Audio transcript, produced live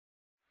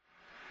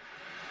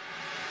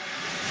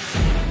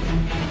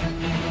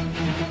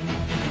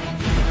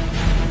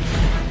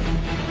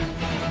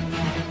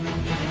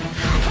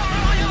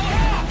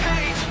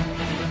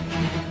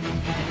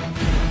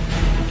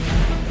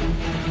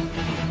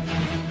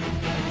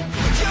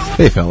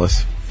Hey,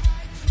 fellas.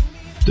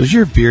 Does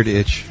your beard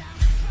itch?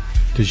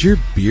 Does your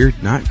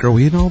beard not grow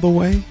in all the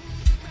way?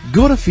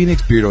 Go to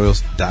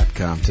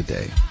PhoenixBeardOils.com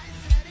today.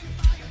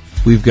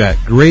 We've got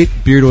great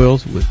beard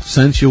oils with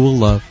scents you will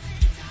love.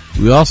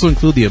 We also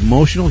include the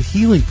emotional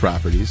healing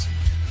properties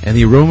and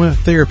the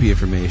aromatherapy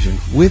information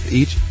with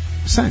each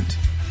scent.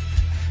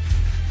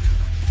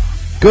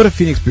 Go to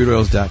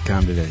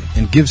PhoenixBeardOils.com today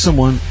and give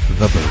someone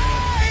the bird.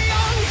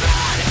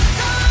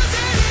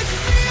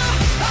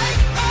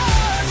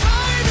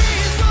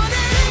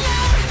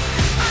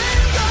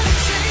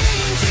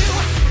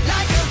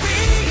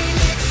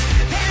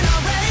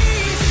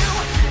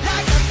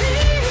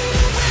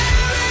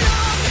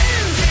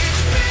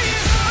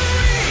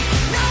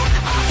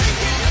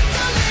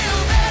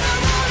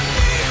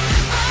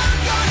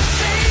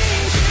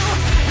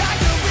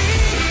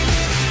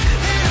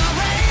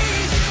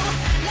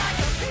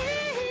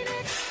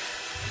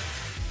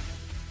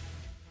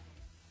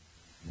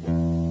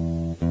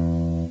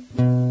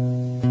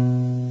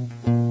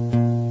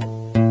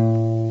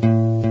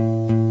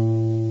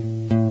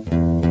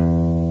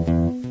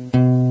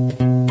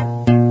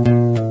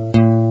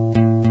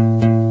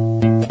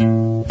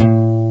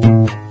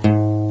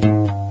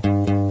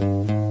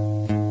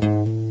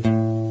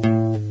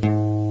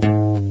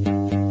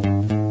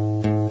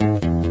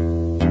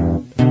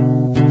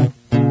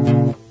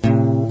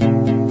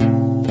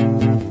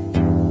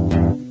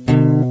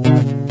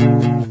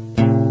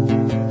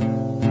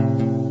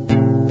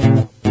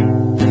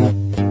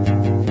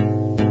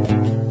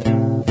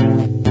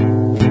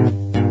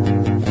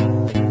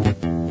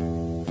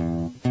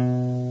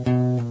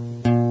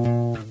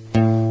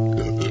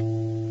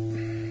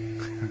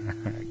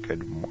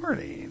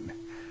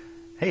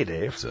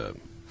 What's up?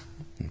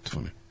 It's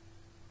funny.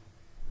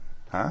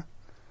 Huh?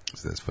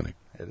 That's funny.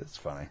 It is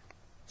funny.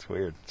 It's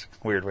weird. It's a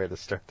weird way to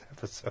start the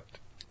episode.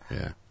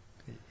 Yeah.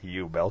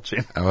 You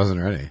belching. I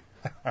wasn't ready.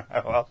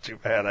 Well, too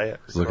bad. I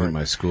looking at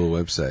my school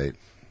website.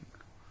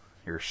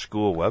 Your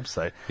school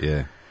website?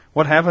 Yeah.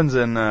 What happens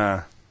in,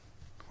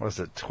 what is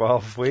it,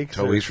 12 weeks?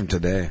 12 weeks from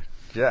today.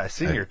 Yeah, I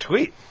seen your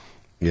tweet.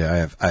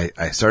 Yeah,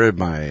 I started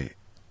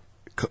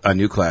a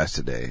new class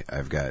today.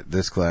 I've got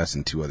this class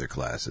and 2 other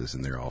classes,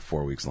 and they're all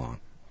 4 weeks long.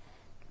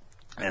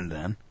 And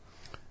then?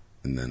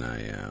 And then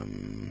I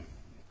am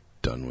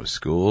done with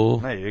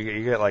school. No,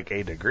 you get like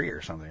a degree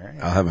or something, right?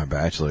 I'll have my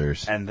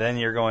bachelor's. And then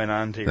you're going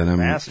on to your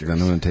master's. Then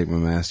I'm going to take my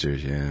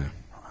master's, yeah.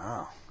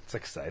 Wow. It's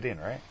exciting,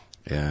 right?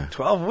 Yeah.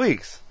 12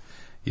 weeks.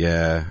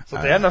 Yeah. So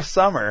at the end of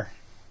summer.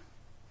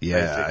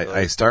 Yeah,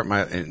 I start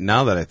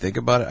now that I think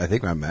about it, I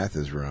think my math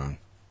is wrong.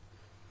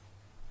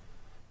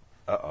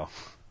 Uh-oh.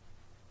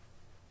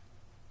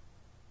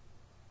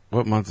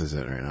 What month is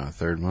it right now?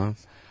 3rd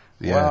month?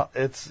 Yeah. Well,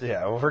 it's,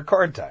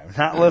 record time,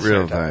 not listener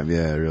real time.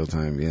 Yeah, real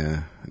time,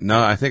 yeah.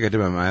 No, I think I did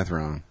my math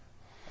wrong.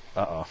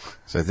 Uh-oh.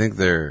 So I think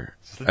they're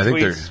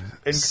incorrect.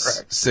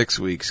 6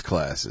 weeks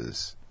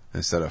classes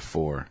instead of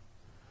 4.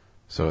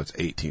 So it's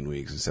 18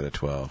 weeks instead of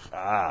 12.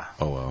 Ah.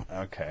 Oh, well.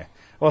 Okay.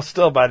 Well,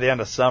 still, by the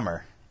end of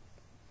summer,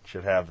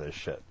 should have this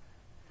shit.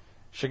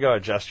 Should go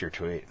adjust your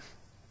tweet.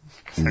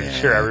 Because I'm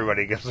sure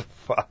everybody gives a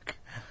fuck.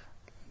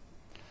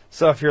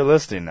 So if you're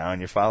listening now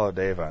and you follow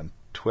Dave on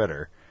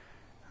Twitter,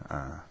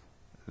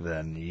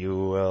 then you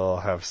will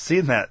have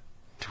seen that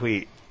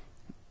tweet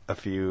a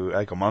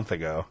month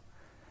ago.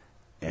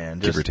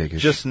 And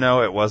just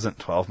know it wasn't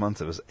 12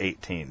 months, it was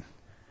 18.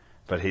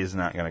 But he's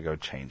not going to go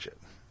change it.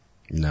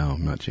 No,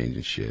 I'm not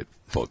changing shit.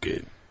 Fuck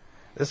it.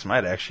 This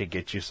might actually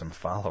get you some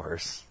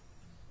followers.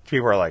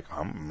 People are like,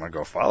 I'm going to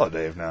go follow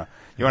Dave now.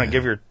 You want to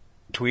give your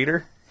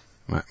tweeter?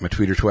 My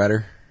tweeter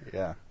twatter?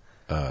 Yeah.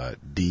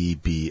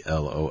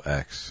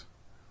 DBLOX.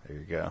 There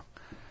you go.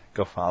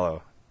 Go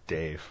follow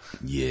Dave.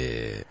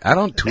 Yeah. I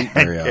don't tweet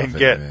very often,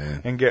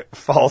 man. And get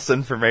false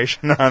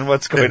information on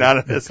what's going on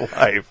in his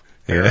life,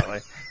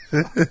 apparently.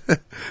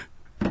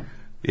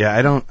 Yeah,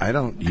 I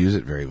don't use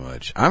it very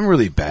much. I'm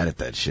really bad at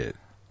that shit.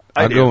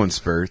 I'll go in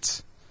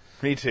spurts.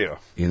 Me too.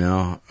 You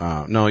know?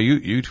 No,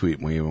 you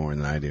tweet way more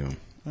than I do.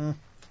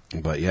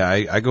 But yeah,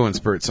 I go in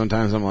spurts.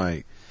 Sometimes I'm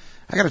like,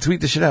 I gotta tweet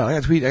this shit out. I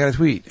gotta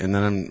tweet. And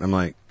then I'm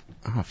like,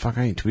 oh fuck,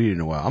 I ain't tweeted in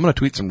a while. I'm gonna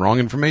tweet some wrong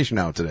information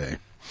out today.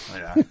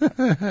 Yeah.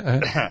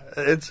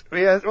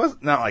 It was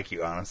not like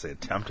you honestly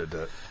attempted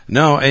to.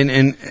 No,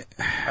 and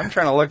I'm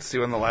trying to look to see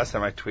when the last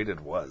time I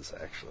tweeted was,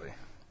 actually.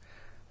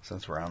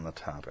 Since we're on the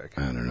topic.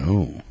 I don't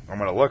know. I'm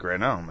gonna look right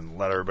now. I'm gonna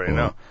let everybody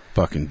know.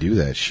 Fucking do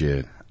that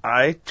shit.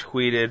 I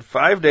tweeted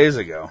 5 days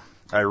ago.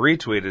 I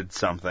retweeted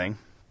something.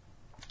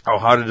 Oh,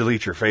 how to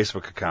delete your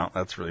Facebook account.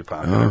 That's really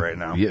popular right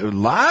now. Yeah, a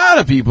lot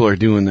of people are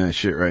doing that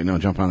shit right now,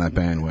 jumping on that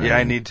bandwagon. Yeah,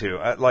 I need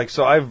to. I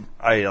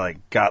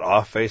got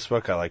off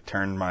Facebook. I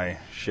turned my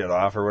shit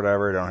off or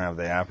whatever. I don't have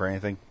the app or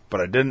anything.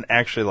 But I didn't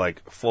actually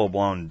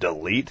full-blown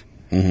delete.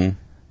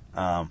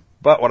 Mm-hmm.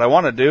 But what I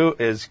want to do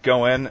is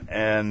go in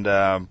and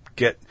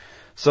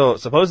so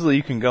supposedly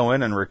you can go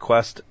in and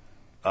request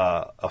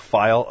a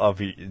file of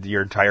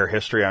your entire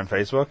history on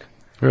Facebook.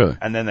 Really?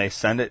 And then they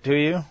send it to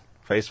you.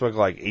 Facebook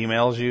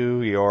emails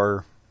you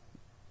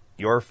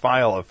your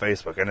file of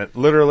Facebook, and it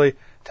literally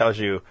tells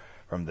you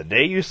From the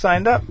day you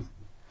signed up,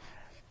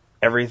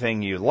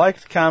 everything you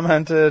liked,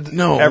 commented,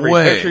 every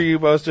picture you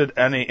posted,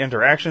 any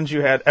interactions you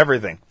had,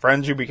 everything.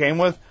 Friends you became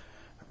with,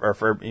 or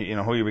for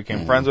who you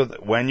became friends with,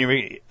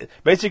 when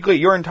basically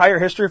your entire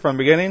history from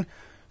beginning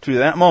to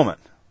that moment.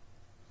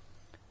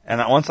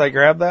 And once I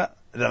grabbed that,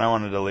 then I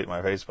want to delete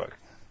my Facebook.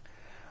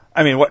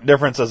 I mean, what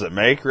difference does it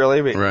make,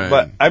 really? Right.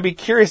 But I'd be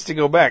curious to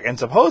go back. And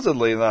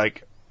supposedly,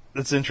 like,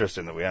 it's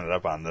interesting that we ended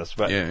up on this,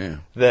 but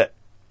that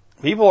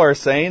people are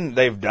saying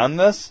they've done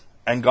this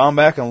and gone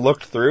back and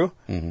looked through,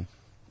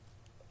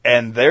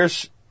 and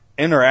there's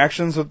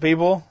interactions with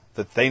people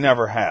that they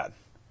never had.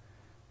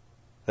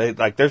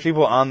 There's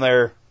people on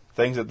their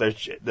things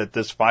that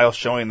this file's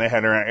showing they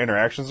had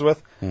interactions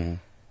with,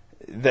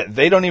 that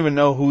they don't even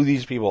know who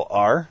these people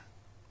are,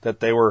 that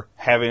they were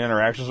having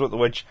interactions with,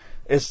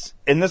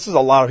 and this is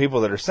a lot of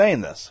people that are saying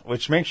this,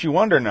 which makes you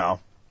wonder now,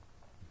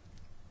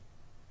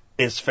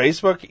 is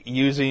Facebook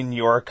using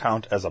your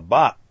account as a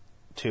bot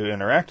to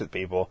interact with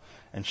people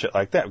and shit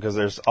like that? Because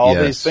there's all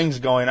these things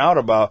going out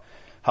about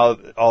how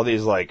all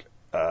these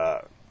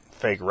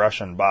fake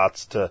Russian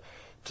bots to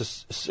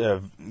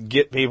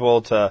get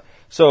people to.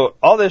 So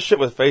all this shit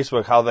with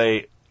Facebook, how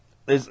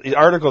these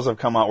articles have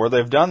come out where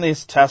they've done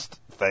these test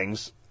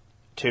things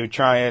to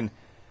try and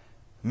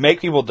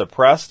make people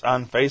depressed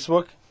on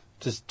Facebook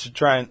to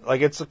try and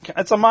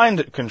it's a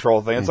mind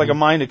control thing. It's like a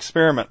mind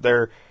experiment.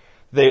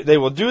 They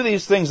will do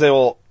these things. They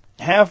will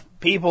have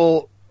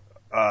people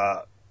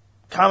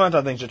comment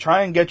on things to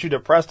try and get you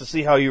depressed to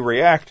see how you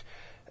react.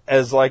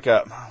 As I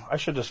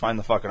should just find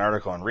the fucking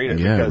article and read it.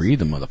 Yeah, read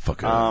the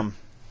motherfucker.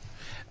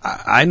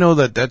 I know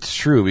that's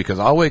true because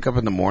I'll wake up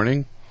in the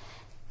morning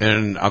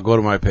and I'll go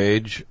to my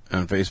page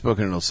on Facebook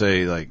and it'll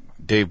say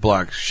Dave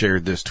Block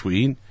shared this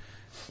tweet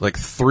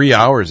 3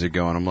 hours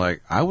ago, and I'm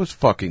like, I was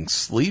fucking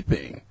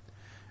sleeping.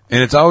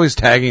 And it's always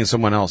tagging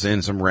someone else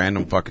in some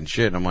random fucking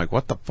shit. And I'm like,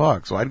 what the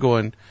fuck? So I'd go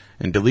in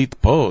and delete the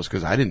post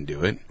because I didn't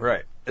do it.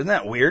 Right. Isn't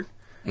that weird?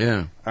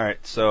 Yeah. All right.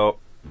 So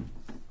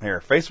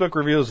here, Facebook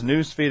reveals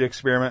newsfeed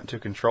experiment to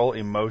control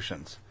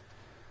emotions.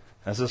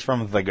 This is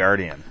from The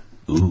Guardian.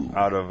 Ooh.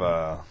 Out of,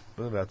 I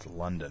believe that's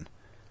London.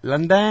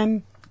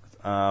 London?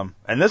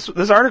 And this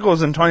article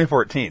is in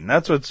 2014.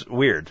 That's what's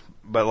weird.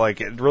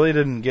 But, it really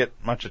didn't get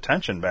much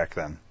attention back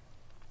then.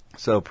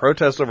 So,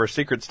 protests over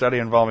secret study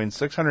involving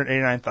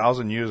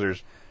 689,000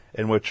 users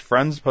in which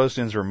friends'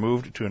 postings were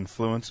moved to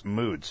influence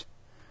moods.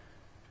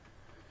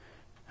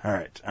 All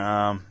right.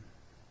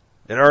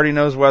 It already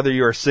knows whether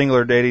you are single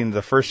or dating,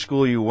 the first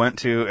school you went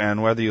to,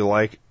 and whether you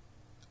like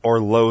or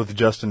loathe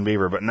Justin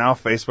Bieber. But now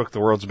Facebook, the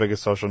world's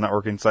biggest social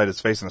networking site,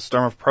 is facing a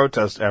storm of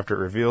protest after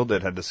it revealed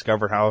it had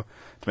discovered how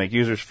to make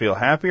users feel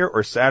happier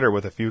or sadder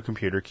with a few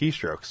computer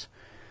keystrokes.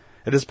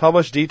 It has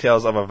published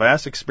details of a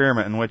vast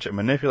experiment in which it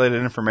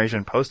manipulated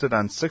information posted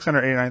on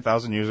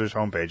 689,000 users'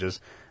 homepages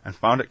and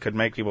found it could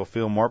make people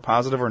feel more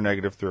positive or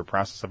negative through a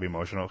process of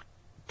emotional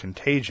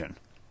contagion.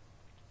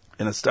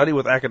 In a study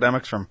with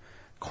academics from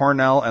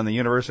Cornell and the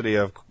University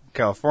of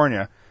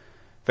California,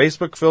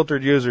 Facebook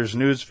filtered users'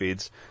 news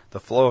feeds, the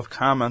flow of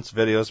comments,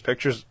 videos,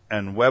 pictures,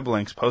 and web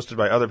links posted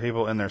by other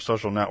people in their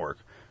social network.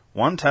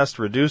 One test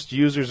reduced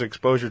users'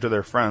 exposure to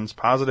their friends'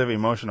 positive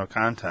emotional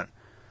content,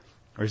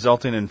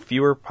 resulting in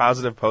fewer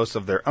positive posts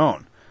of their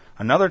own.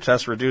 Another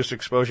test reduced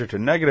exposure to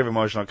negative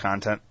emotional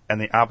content,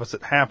 and the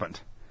opposite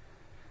happened.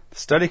 The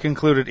study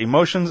concluded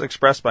emotions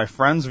expressed by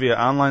friends via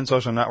online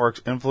social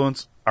networks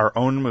influence our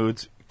own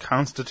moods,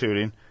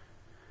 constituting,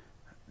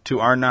 to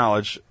our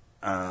knowledge,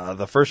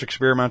 the first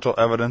experimental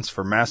evidence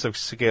for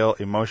massive-scale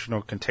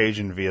emotional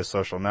contagion via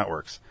social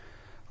networks.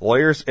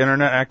 Lawyers,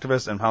 internet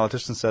activists, and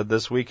politicians said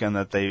this weekend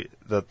that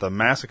the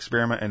mass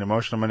experiment in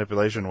emotional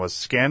manipulation was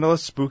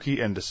scandalous, spooky,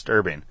 and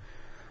disturbing.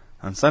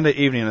 On Sunday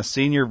evening, a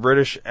senior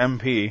British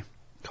MP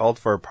called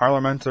for a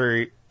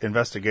parliamentary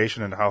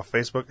investigation into how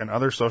Facebook and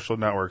other social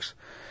networks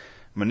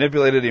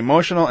manipulated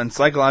emotional and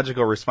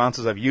psychological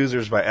responses of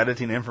users by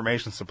editing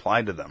information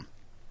supplied to them.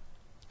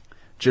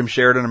 Jim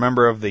Sheridan, a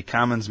member of the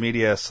Commons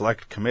Media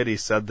Select Committee,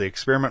 said the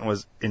experiment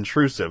was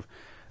intrusive.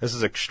 This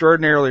is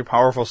extraordinarily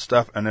powerful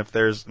stuff, and if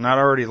there's not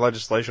already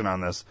legislation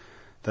on this,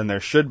 then there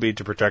should be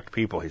to protect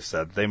people, he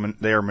said.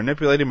 They are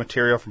manipulating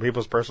material from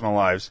people's personal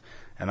lives,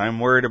 and I'm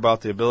worried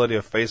about the ability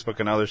of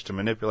Facebook and others to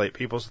manipulate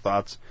people's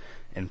thoughts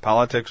in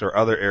politics or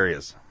other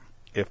areas.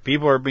 If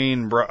people are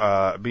being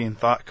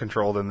thought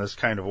controlled in this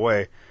kind of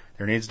way,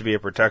 there needs to be a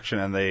protection,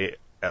 and they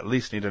at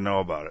least need to know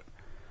about it.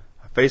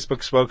 A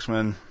Facebook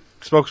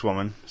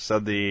spokeswoman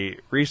said the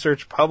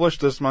research published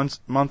this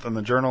month in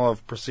the Journal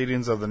of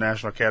Proceedings of the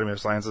National Academy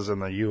of Sciences in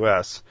the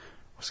U.S.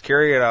 was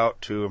carried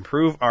out to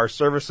improve our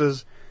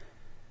services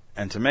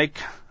and to make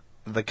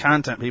the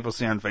content people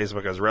see on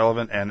Facebook as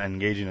relevant and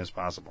engaging as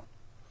possible.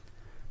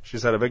 She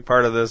said a big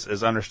part of this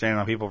is understanding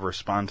how people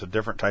respond to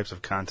different types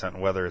of content,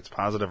 whether it's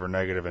positive or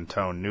negative in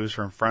tone, news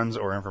from friends,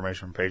 or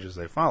information from pages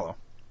they follow.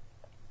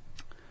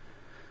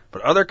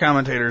 But other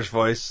commentators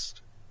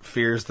voiced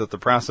fears that the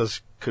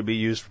process could be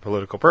used for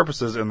political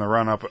purposes in the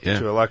run-up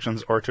to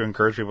elections or to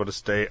encourage people to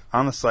stay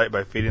on the site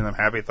by feeding them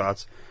happy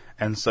thoughts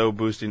and so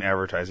boosting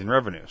advertising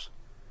revenues.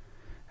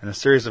 In a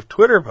series of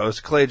Twitter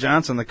posts, Clay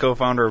Johnson, the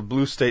co-founder of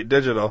Blue State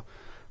Digital,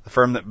 the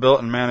firm that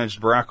built and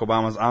managed Barack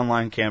Obama's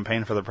online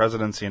campaign for the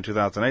presidency in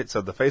 2008,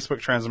 said the Facebook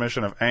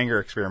transmission of anger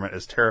experiment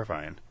is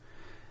terrifying.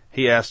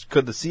 He asked,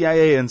 could the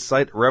CIA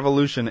incite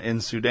revolution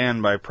in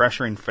Sudan by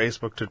pressuring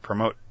Facebook to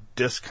promote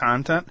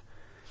discontent?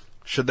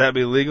 Should that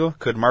be legal?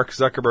 Could Mark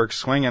Zuckerberg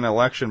swing an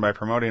election by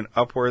promoting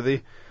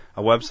Upworthy,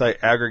 a website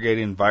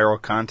aggregating viral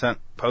content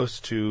posts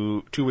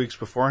 2 weeks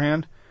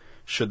beforehand?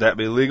 Should that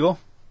be legal?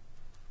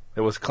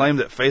 It was claimed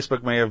that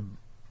Facebook may have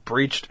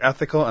breached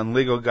ethical and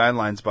legal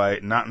guidelines by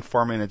not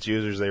informing its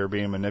users they were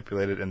being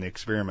manipulated in the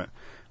experiment,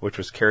 which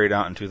was carried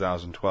out in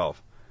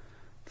 2012.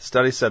 The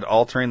study said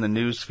altering the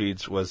news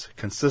feeds was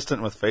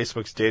consistent with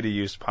Facebook's data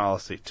use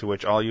policy, to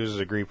which all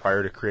users agree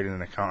prior to creating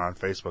an account on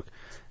Facebook,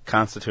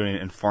 constituting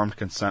informed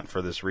consent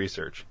for this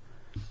research.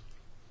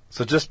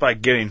 So just by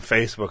getting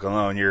Facebook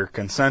alone, you're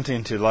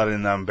consenting to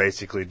letting them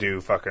basically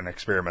do fucking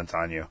experiments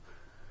on you.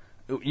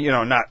 You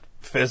know, not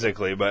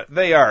physically, but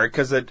they are,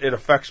 because it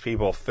affects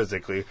people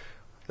physically.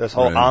 This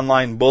whole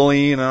online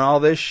bullying and all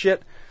this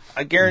shit,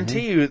 I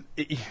guarantee you,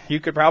 you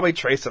could probably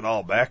trace it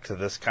all back to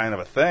this kind of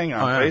a thing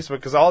on Facebook,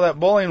 because all that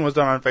bullying was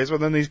done on Facebook,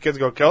 then these kids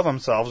go kill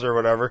themselves or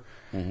whatever.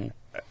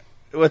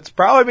 It's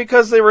probably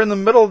because they were in the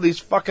middle of these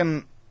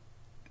fucking...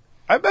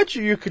 I bet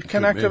you could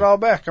connect it all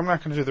back. I'm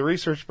not going to do the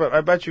research, but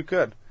I bet you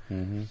could.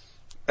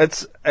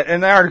 It's,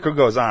 and the article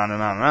goes on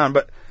and on and on,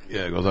 but...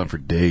 Yeah, it goes on for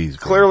days.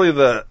 Clearly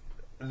the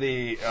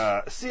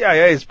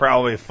CIA is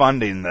probably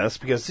funding this,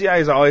 because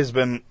CIA's always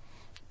been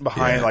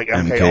behind like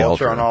MK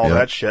Ultra and all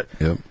that shit.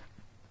 Yep.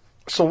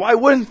 So why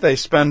wouldn't they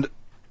spend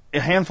a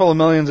handful of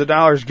millions of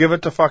dollars, give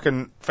it to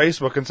fucking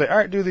Facebook, and say, all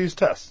right, do these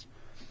tests.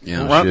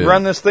 Yeah,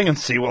 run this thing and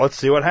see. Well, let's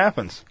see what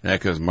happens. Yeah,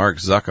 because Mark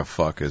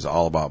Zuckerfuck is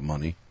all about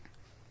money.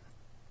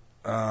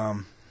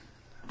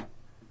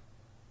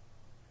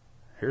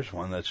 Here's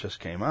one that just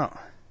came out.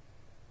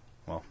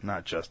 Well,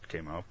 not just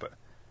came out, but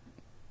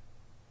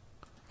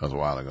That was a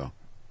while ago.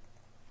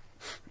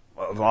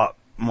 A lot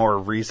more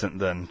recent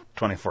than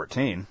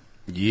 2014.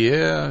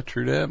 Yeah,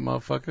 true that,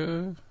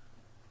 motherfucker.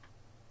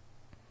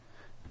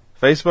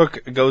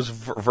 Facebook goes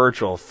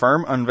virtual.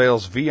 Firm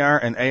unveils VR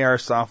and AR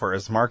software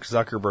as Mark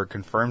Zuckerberg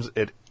confirms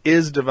it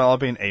is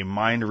developing a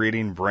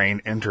mind-reading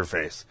brain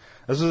interface.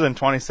 This was in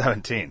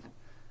 2017.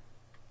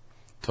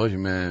 Told you,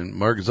 man,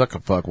 Mark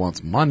Zuckerfuck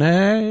wants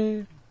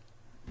money.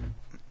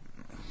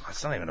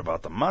 It's not even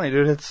about the money,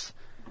 dude. It's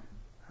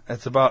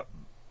about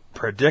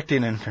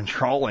predicting and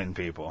controlling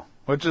people,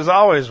 which is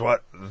always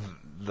what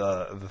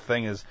the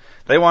thing is.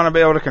 They want to be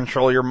able to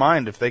control your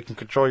mind. If they can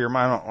control your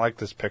mind, I don't like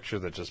this picture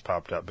that just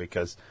popped up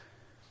because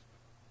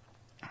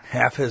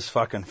half his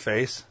fucking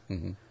face,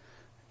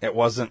 it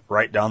wasn't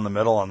right down the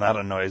middle, and that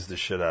annoys the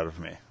shit out of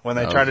me. When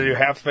they try to do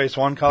half face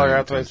one color,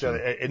 half face the other,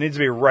 it needs to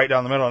be right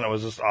down the middle, and it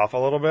was just off a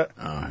little bit.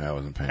 Oh, I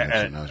wasn't paying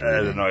attention.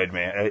 It annoyed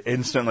me. It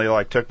instantly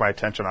took my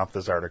attention off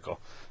this article.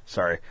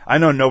 Sorry. I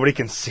know nobody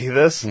can see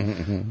this,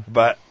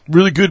 but...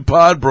 Really good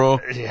pod, bro.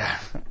 Yeah.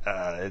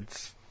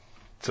 It's...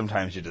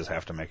 Sometimes you just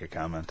have to make a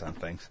comment on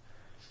things.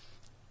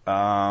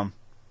 Oh,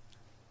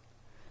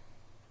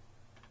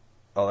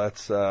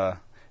 that's...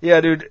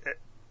 Yeah, dude.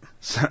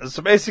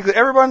 So basically,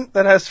 everyone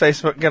that has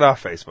Facebook, get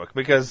off Facebook,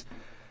 because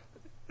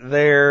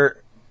they're...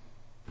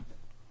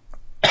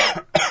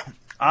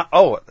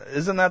 oh,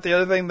 isn't that the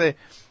other thing?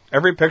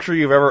 Every picture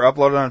you've ever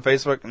uploaded on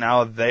Facebook,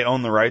 now they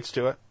own the rights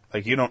to it.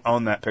 Like, you don't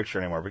own that picture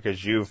anymore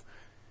because you've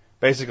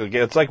basically...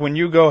 It's like when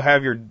you go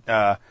have your...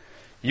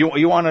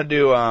 You want to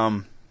do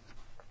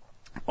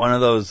one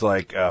of those,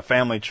 like,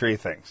 family tree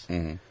things.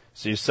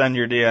 So you send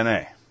your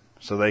DNA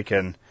so they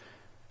can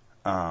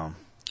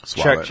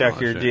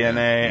check your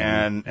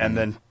DNA and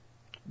then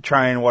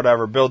try and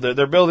whatever.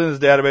 They're building this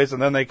database,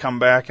 and then they come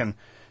back and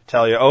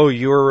tell you, oh,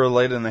 you were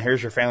related, and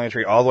here's your family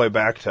tree all the way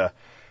back to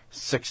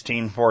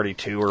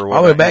 1642 or whatever.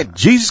 All the way back,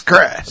 Jesus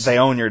Christ. They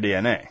own your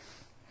DNA.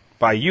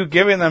 By you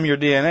giving them your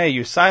DNA,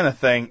 you sign a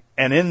thing,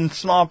 and in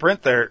small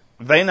print there,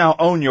 they now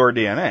own your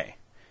DNA.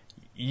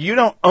 You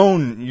don't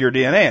own your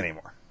DNA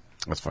anymore.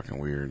 That's fucking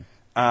weird.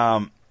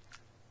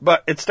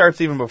 But it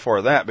starts even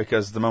before that,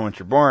 because the moment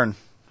you're born,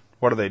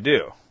 what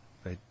do?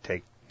 They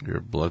take your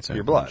blood sample.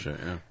 Your blood. And shit,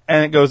 yeah.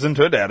 And it goes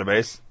into a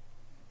database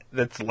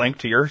that's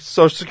linked to your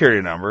social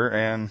security number,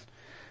 and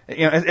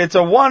you know, it's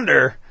a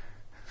wonder,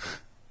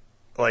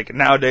 like,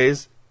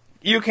 nowadays,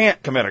 you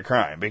can't commit a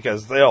crime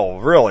because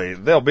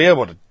they'll be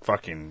able to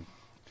fucking...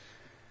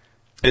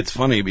 It's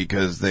funny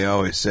because they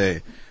always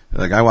say,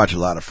 like, I watch a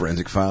lot of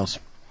Forensic Files,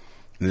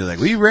 and they're like,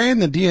 we ran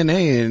the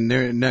DNA and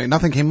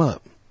nothing came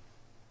up.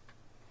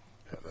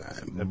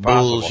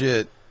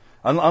 Bullshit.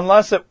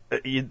 Unless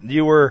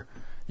you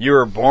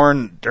were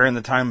born during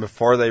the time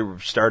before they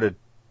started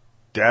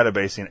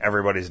databasing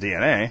everybody's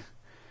DNA.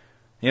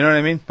 You know what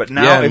I mean? But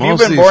now, if you've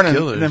been born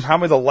in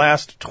probably the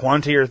last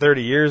 20 or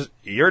 30 years,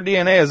 your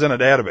DNA is in a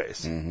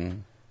database.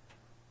 And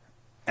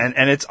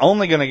it's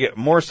only going to get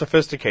more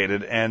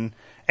sophisticated, and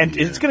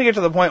it's going to get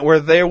to the point where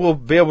they will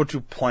be able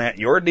to plant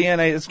your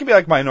DNA. It's going to be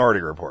like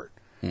Minority Report.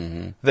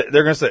 They're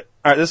going to say,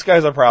 all right, this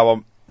guy's a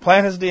problem.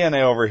 plant his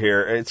DNA over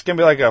here. It's going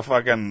to be like a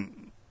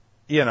fucking,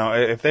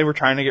 if they were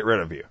trying to get rid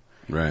of you.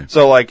 Right.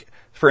 So, like,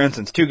 for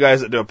instance, 2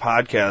 guys that do a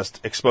podcast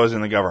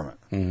exposing the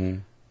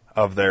government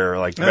of their,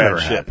 like, That bad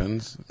never shit.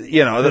 happens.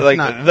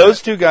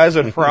 Those 2 guys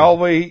would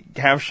probably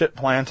have shit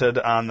planted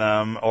on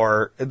them,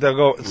 or they'll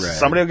go,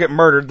 somebody will get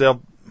murdered,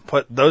 they'll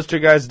put those 2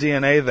 guys'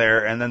 DNA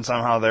there, and then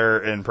somehow they're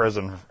in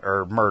prison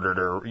or murdered,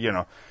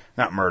 or,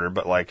 not murdered,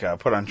 but, like,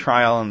 put on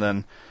trial and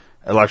then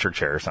electric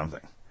chair or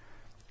something.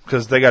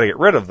 Because they got to get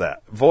rid of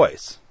that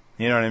voice.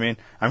 You know what I mean?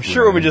 I'm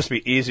sure it would just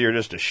be easier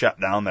just to shut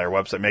down their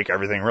website, make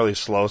everything really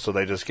slow so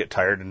they just get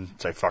tired and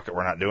say, fuck it,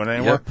 we're not doing it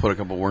anymore. Yeah, put a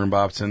couple worm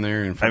bops in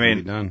there and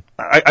be done.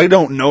 I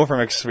don't know from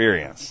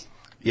experience.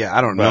 Yeah,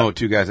 I don't know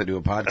 2 guys that do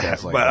a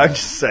podcast like but that. I'm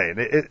just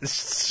saying,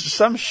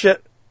 some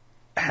shit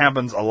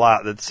happens a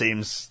lot that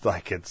seems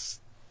like it's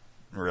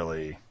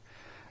really...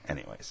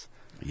 Anyways.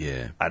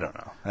 Yeah. I don't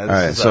know. All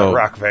right, so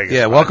Rock Vegas.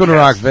 Yeah, welcome to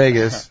Rock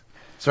Vegas.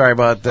 Sorry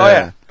about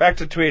that. Back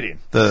to tweeting.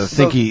 The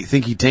thinky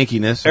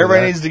tankiness.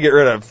 Everybody needs to get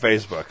rid of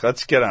Facebook.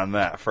 Let's get on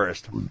that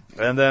first.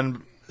 And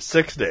then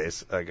 6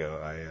 days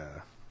ago,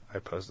 I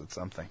posted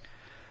something.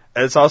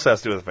 It also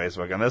has to do with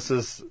Facebook, and this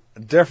is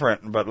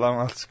different, but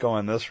let's go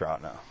in this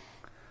route now.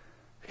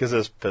 Because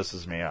this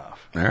pisses me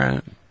off. All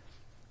right.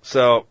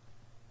 So,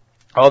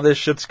 all this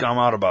shit's come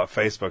out about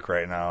Facebook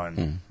right now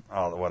and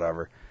all the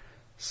whatever.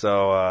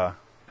 So,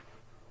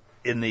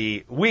 in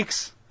the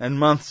weeks and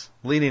months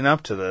leading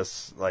up to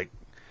this, like,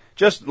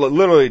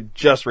 literally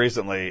just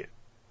recently,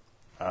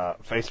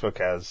 Facebook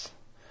has...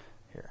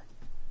 Here.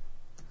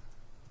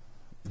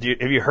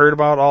 Have you heard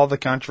about all the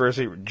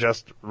controversy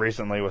just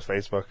recently with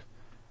Facebook?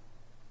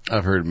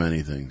 I've heard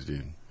many things,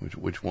 dude.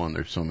 Which one?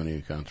 There's so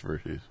many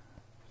controversies.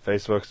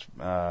 Facebook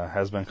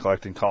has been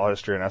collecting call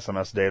history and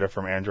SMS data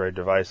from Android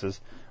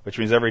devices, which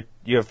means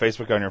you have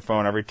Facebook on your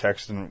phone, every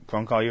text and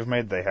phone call you've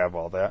made, they have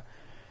all that.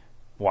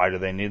 Why do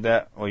they need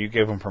that? Well, you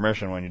gave them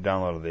permission when you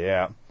downloaded the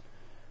app.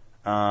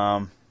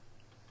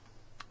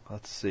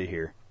 Let's see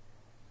here.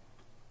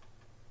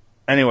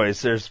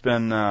 Anyways, there's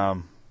been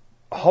a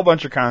whole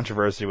bunch of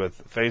controversy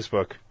with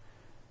Facebook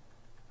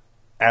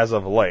as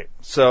of late.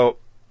 So,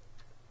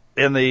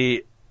 in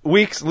the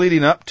weeks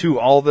leading up to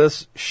all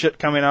this shit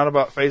coming out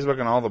about Facebook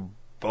and all the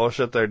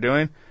bullshit they're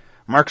doing,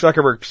 Mark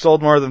Zuckerberg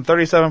sold more than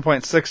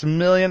 $37.6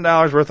 million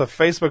worth of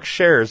Facebook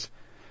shares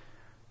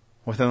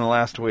within the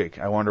last week.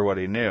 I wonder what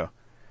he knew.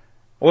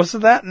 Was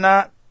that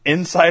not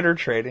insider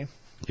trading?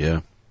 Yeah.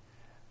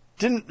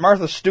 Didn't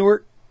Martha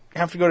Stewart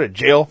have to go to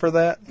jail for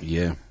that?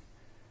 Yeah.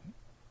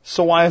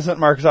 So why isn't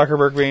Mark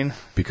Zuckerberg being...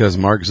 Because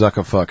Mark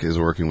Zuckerfuck is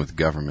working with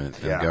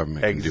government, and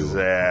government exactly. can do it.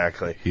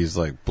 Exactly. He's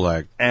like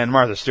black... And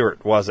Martha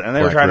Stewart wasn't. And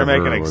they were trying to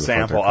make an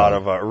example out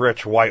of a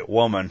rich white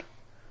woman.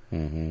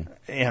 Mm-hmm.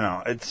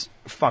 It's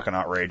fucking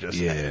outrageous.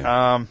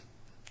 Yeah.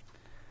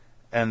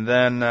 And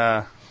then...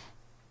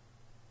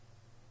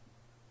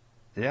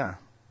 yeah.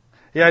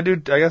 Yeah, I do.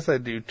 I guess I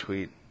do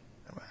tweet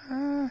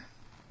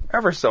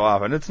ever so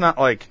often. It's not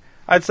like...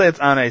 I'd say it's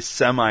on a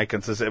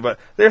semi-consistent... But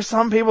there's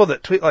some people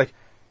that tweet like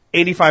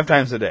 85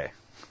 times a day.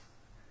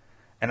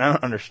 And I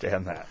don't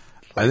understand that.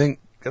 I think...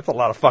 That's a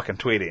lot of fucking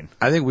tweeting.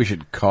 I think we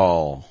should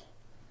call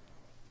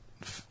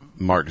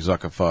Mark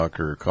Zuckerfuck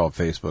or call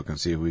Facebook and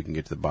see if we can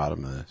get to the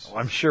bottom of this. Well,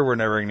 I'm sure we're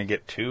never going to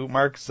get to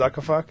Mark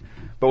Zuckerfuck.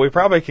 But we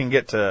probably can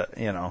get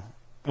to,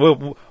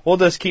 We'll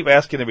just keep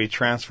asking to be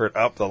transferred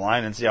up the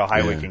line and see how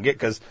high we can get.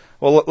 Because,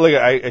 look,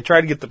 I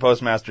tried to get the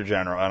Postmaster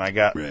General, and I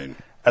got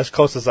as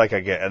close as I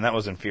could get, and that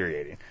was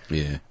infuriating.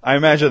 Yeah. I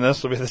imagine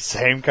this will be the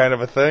same kind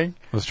of a thing.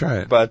 Let's try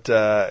it. But,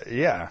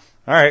 yeah.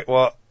 All right,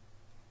 well,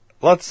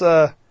 let's,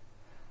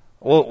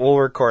 we'll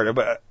record it.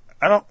 But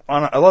I don't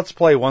want to, let's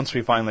play once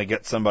we finally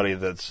get somebody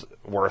that's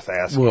worth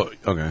asking. Well,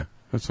 okay.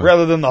 That's fine.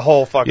 Rather than the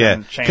whole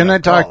fucking chain. Can I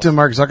talk calls. to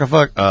Mark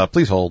Zuckerfuck?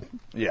 Please hold.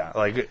 Yeah,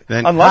 like,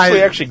 Then unless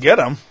we actually get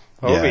him.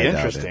 That would be I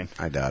interesting.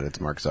 I doubt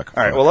it's Mark Zuckerberg.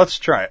 All right, well, let's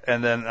try it.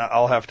 And then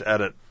I'll have to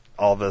edit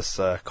all this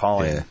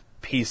calling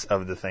piece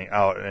of the thing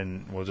out,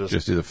 and we'll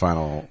just do the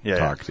final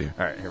talk to you.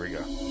 All right, here we go.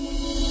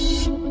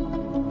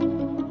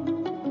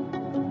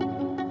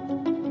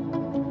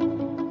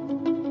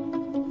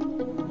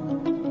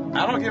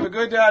 I don't give a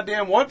good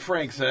goddamn what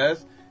Frank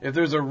says. If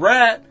there's a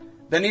rat,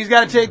 then he's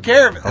got to take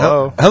care of it.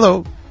 Hello.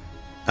 Hello.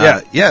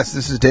 Yeah. Yes,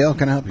 this is Dale.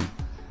 Can I help you?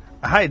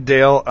 Hi,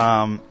 Dale.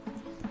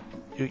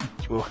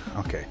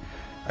 Okay.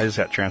 I just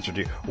got transferred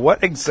to you.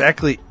 What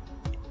exactly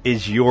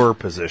is your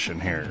position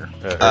here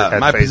at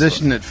my Facebook?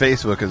 position at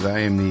Facebook is I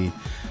am the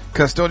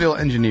custodial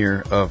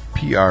engineer of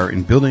PR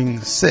in Building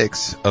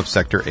 6 of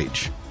Sector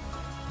H.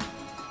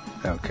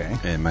 Okay.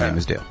 And my name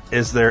is Dale.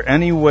 Is there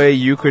any way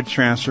you could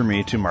transfer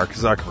me to Mark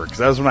Zuckerberg? Because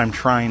that's what I'm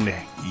trying to...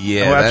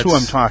 Yeah, that's who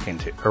I'm talking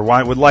to, or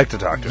would like to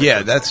talk to.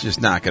 Yeah, that's just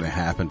not going to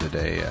happen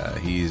today.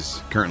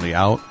 He's currently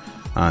out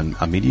on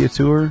a media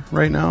tour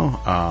right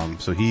now,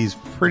 so he's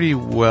pretty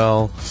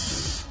well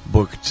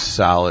booked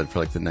solid for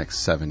like the next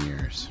 7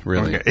 years.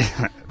 Really, okay.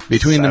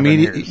 between the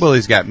media. Years. Well,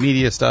 he's got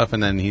media stuff,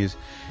 and then he's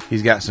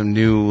He's got some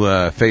new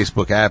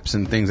Facebook apps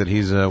and things that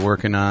he's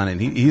working on,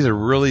 and he's a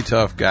really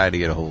tough guy to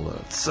get a hold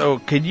of. So,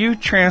 could you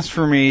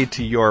transfer me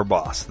to your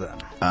boss then?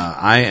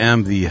 I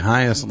am the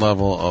highest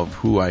level of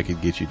who I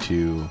could get you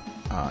to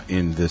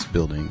in this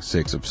building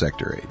 6 of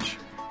Sector H.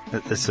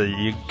 So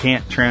you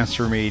can't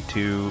transfer me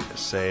to,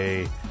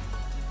 say,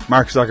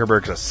 Mark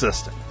Zuckerberg's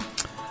assistant?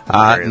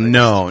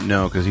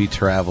 No, because he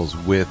travels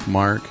with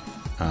Mark,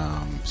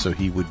 so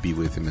he would be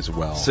with him as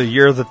well. So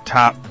you're the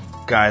top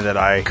guy that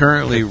I...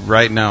 Currently,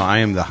 right now, I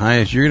am the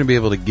highest you're going to be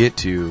able to get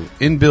to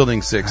in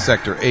Building 6,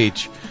 Sector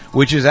H,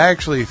 which is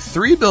actually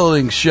 3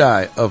 buildings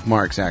shy of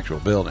Mark's actual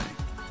building.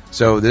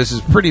 So this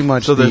is pretty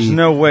much So there's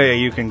no way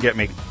you can get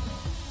me...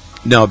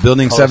 No,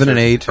 Building 7 and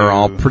 8 to- are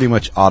all pretty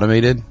much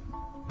automated.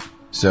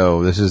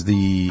 So this is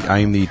I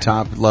am the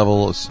top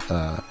level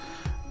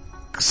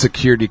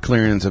security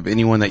clearance of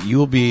anyone that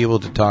you'll be able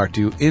to talk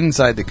to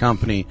inside the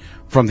company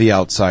from the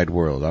outside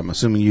world. I'm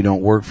assuming you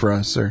don't work for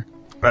us, sir.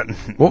 But,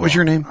 What was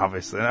your name?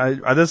 Obviously.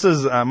 This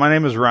is my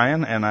name is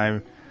Ryan, and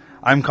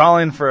I'm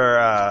calling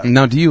for...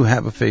 Now, do you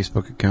have a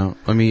Facebook account?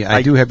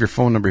 I do have your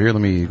phone number here.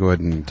 Let me go ahead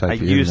and type I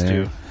you in used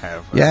there. to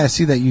have... Yeah, I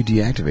see that you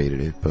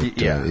deactivated it, but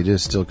Yeah. it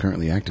is still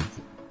currently active.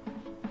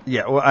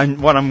 Yeah, well,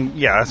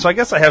 so I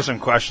guess I have some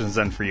questions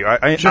then for you.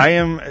 I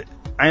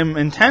am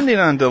intending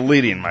on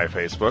deleting my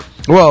Facebook.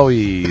 Well,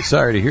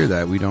 sorry to hear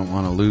that. We don't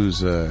want to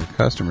lose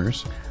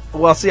customers.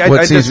 Well, see, What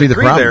I seems to be the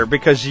disagree problem? there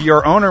because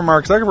your owner,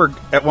 Mark Zuckerberg,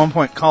 at one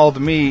point called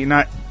me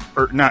not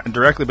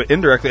directly but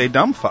indirectly a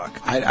dumb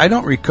fuck. I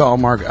don't recall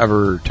Mark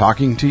ever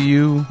talking to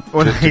you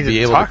Well, to he be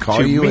able talked to call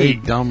to you me. a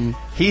dumb...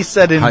 He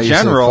said in How you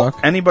say general, fuck?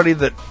 anybody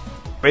that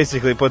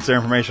basically puts their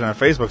information on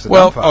Facebook's a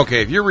Well, dumb fuck.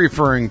 okay, if you're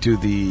referring to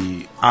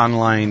the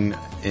online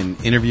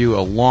interview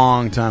a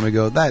long time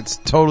ago, that's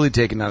totally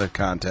taken out of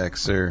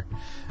context, sir.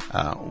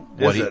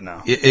 Is it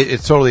now?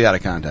 It's totally out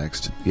of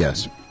context,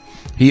 yes.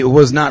 He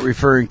was not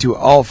referring to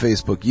all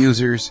Facebook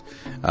users.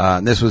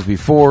 This was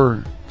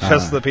before...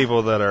 Just the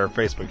people that are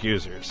Facebook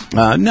users.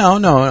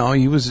 No.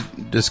 He was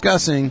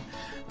discussing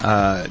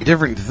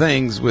different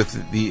things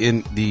with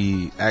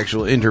the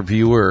actual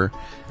interviewer,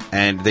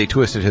 and they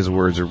twisted his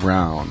words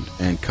around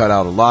and cut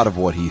out a lot of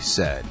what he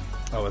said.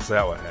 Oh, is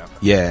that what happened?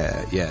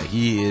 Yeah.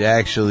 He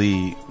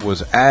actually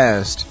was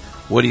asked,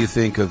 "What do you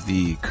think of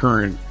the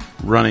current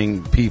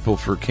running people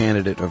for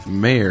candidate of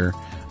mayor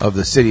of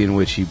the city in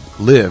which he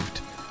lived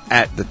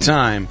at the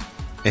time?"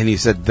 And he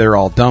said, "They're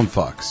all dumb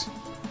fucks."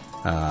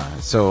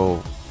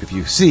 So if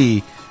you see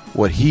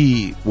what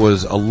he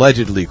was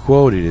allegedly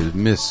quoted is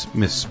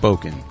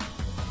misspoken.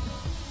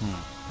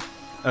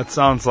 That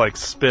sounds like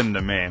spin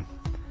to me.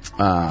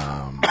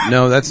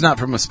 No, that's not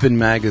from a Spin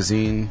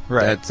magazine.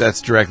 Right.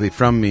 That's directly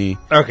from me.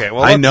 Okay,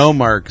 well, I know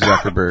Mark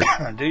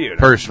Zuckerberg Do you?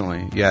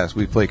 personally. Yes,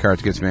 we play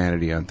Cards Against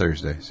Humanity on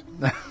Thursdays.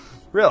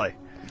 Really?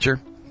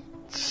 Sure.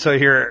 So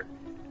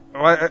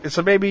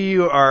so maybe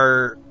you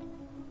are...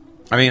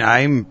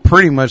 I'm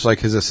pretty much like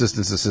his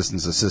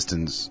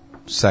assistant's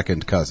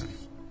second cousin.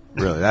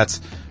 Really,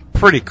 that's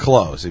pretty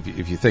close if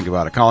you think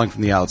about it. Calling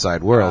from the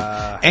outside world,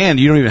 and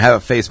you don't even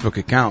have a Facebook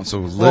account, so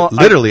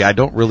literally, I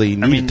don't really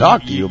need to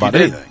talk to you about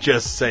did anything.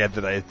 Just say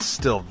that it's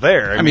still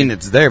there.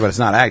 It's there, but it's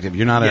not active.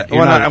 You're not an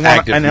an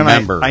active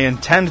member, I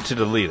intend to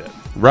delete it.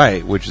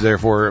 right? Which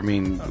therefore,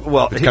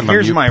 Well, it's kind of a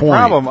here's moot my point.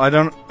 problem.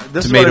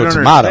 This is what I Tomato, don't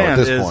tomato understand at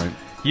this is point.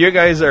 You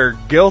guys are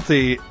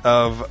guilty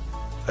of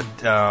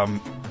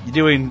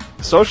doing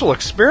social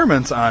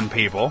experiments on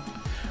people,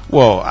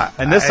 Whoa!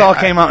 and this all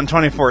came out in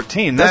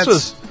 2014. This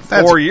was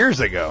 4 years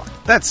ago.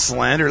 That's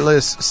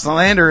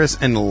slanderous,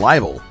 and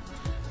libel.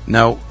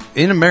 Now,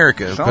 in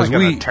America, Sound like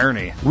because an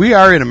attorney. we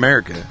are in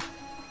America,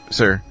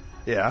 sir.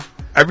 Yeah.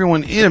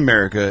 Everyone in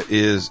America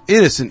is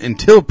innocent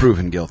until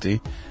proven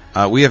guilty.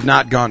 We have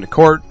not gone to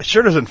court. It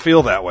sure doesn't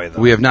feel that way, though.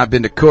 We have not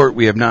been to court.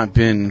 We have not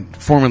been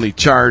formally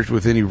charged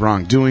with any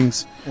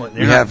wrongdoings. Well, we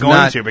you're not have going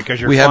not, to because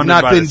you're we have funded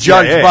not by been the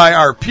judged CIA. by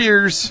our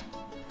peers.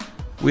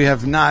 We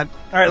have not.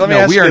 All right, let me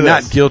no, ask we you are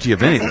this. not guilty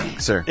of anything,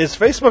 sir. Is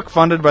Facebook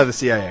funded by the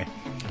CIA?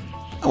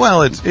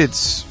 Well,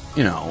 it's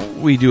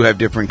we do have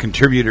different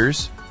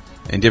contributors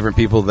and different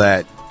people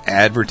that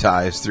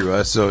advertise through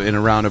us. So in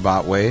a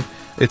roundabout way,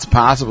 it's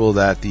possible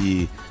that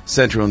the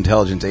Central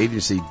Intelligence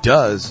Agency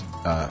does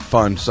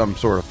fund some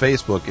sort of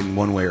Facebook in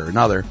one way or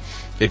another.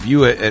 If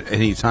you at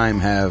any time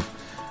have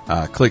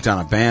clicked on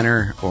a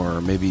banner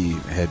or maybe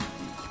had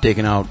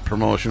taken out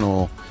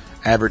promotional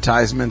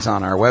advertisements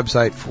on our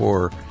website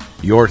for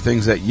your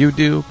things that you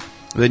do,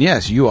 then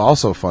yes, you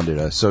also funded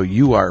us. So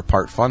you are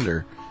part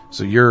funder.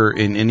 So you're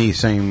in any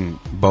same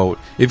boat.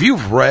 If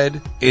you've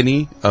read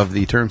any of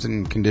the terms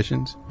and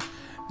conditions,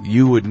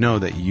 you would know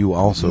that you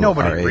also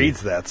Nobody are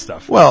reads that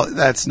stuff. Well,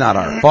 that's not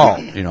our fault.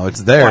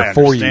 It's there Well, I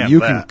for you.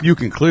 understand You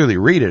can clearly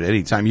read it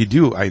anytime. You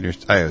do. I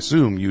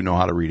assume you know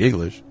how to read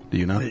English. Do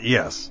you know?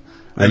 Yes.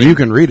 And you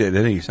can read it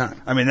at any time.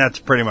 That's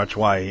pretty much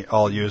why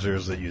all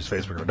users that use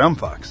Facebook are dumb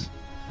fucks.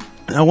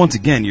 Now, once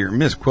again, you're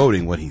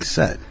misquoting what he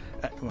said.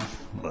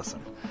 Listen.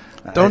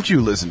 Don't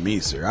you listen to me,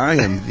 sir. I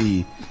am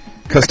the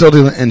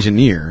custodial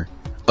engineer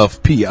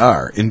of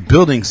PR in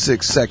Building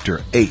 6,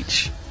 Sector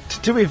H.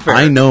 To be fair,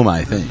 I know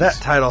my things. That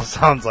title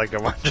sounds like a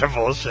bunch of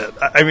bullshit.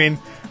 I mean,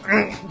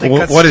 the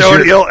What is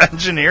custodial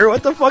engineer?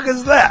 What the fuck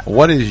is that?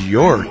 What is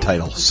your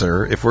title,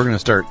 sir? If we're going to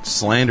start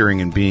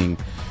slandering and being...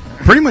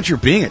 Pretty much you're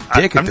being a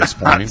dick at this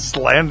I'm not point.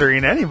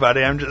 slandering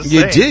anybody. I'm just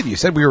You saying. did. You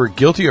said we were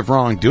guilty of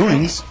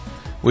wrongdoings,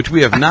 which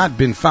we have not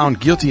been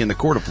found guilty in the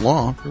court of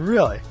law.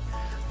 Really?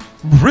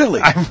 Really?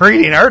 I'm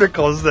reading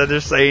articles that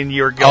are saying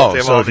you're guilty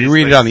of so all if you these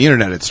read things. it on the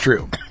internet, it's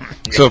true.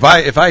 So if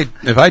I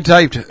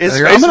typed... Is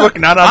here, Facebook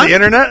not on the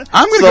internet?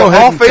 I'm going to so go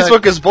ahead all and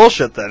Facebook is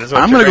bullshit then. Is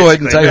what I'm going to go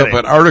ahead and type up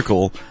an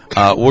article.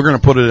 We're going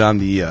to put it on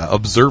the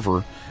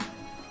Observer.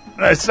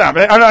 Stop.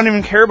 I don't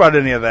even care about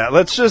any of that.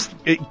 Let's just...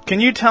 Can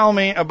you tell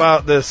me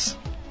about this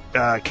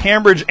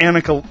Cambridge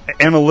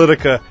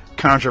Analytica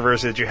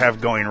controversy that you have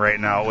going right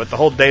now with the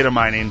whole data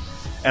mining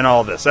and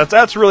all this?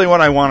 That's really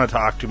what I want to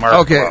talk to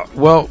Mark about.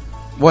 Well,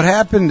 what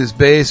happened is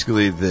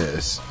basically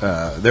this.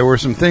 There were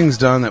some things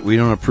done that we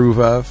don't approve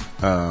of.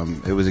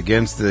 It was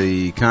against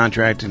the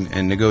contract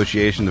and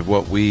negotiations of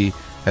what we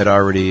had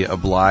already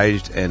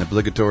obliged and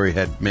obligatory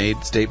had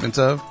made statements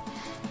of.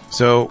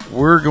 So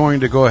we're going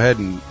to go ahead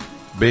and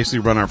basically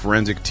run our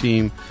forensic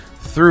team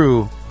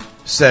through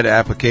said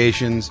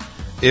applications.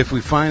 If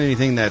we find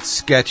anything that's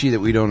sketchy that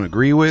we don't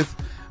agree with,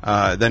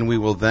 then we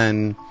will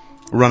then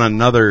run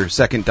another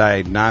second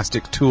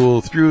diagnostic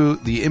tool through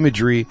the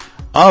imagery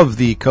of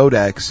the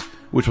codex,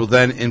 which will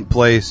then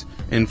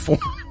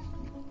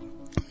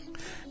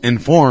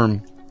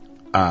inform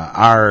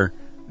our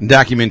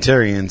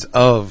documentarians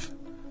of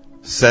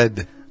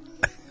said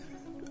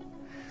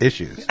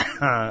issues.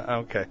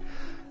 Okay.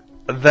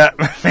 That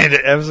made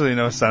absolutely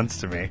no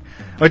sense to me.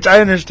 Which I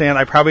understand.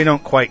 I probably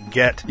don't quite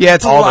get. Yeah,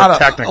 it's all a lot the of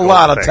technical a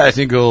lot of things.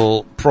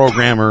 technical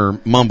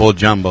programmer mumbo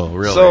jumbo.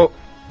 Really. So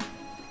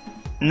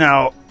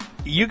now,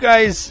 you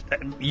guys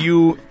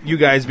being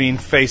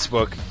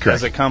Facebook Correct.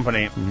 as a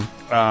company,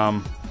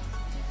 Now,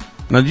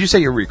 did you say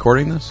you're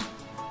recording this?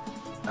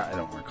 I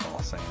don't recall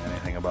saying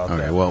anything about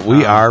Okay. that. Well,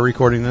 we are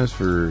recording this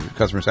for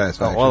customer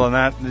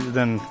satisfaction.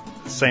 then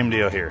same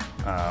deal here.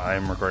 I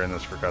am recording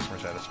this for customer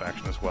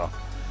satisfaction as well.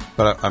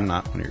 But I'm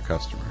not one of your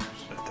customers.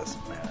 It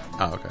doesn't matter.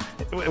 Oh,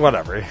 okay.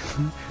 Whatever.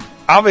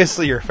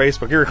 Obviously, you're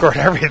Facebook. You record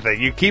everything.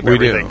 You keep We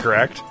everything, do.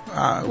 correct?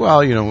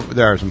 Well,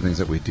 there are some things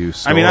that we do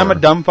store. I mean, I'm a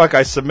dumb fuck.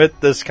 I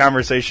submit this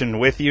conversation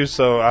with you,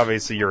 so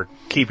obviously you're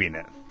keeping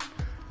it.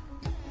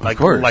 Of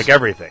course. Like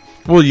everything.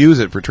 We'll use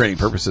it for training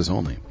purposes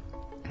only.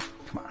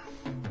 Come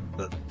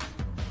on.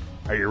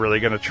 Are you really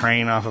going to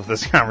train off of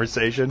this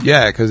conversation?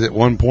 Yeah, because at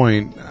one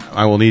point,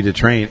 I will need to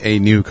train a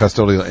new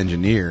custodial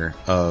engineer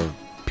of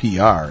PR.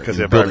 Because in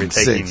they'll probably Building be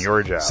taking 6,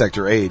 your job.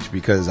 Sector H,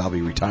 because I'll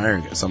be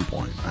retiring at some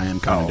point. I am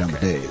counting down the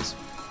days.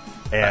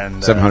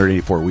 And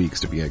 784 weeks,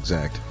 to be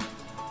exact.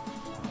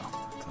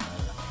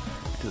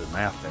 do the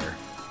math there.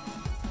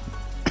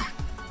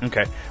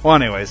 Okay. Well,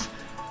 anyways.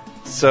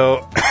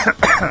 So,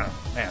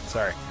 man,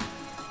 sorry.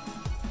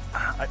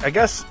 I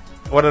guess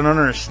what I don't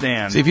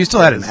understand... See, if you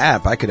still had an is-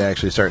 app, I could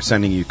actually start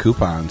sending you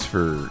coupons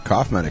for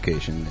cough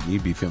medication, and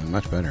you'd be feeling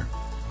much better.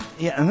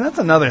 Yeah, and that's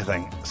another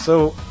thing.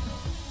 So,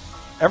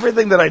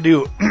 everything that I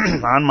do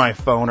on my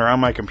phone or on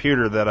my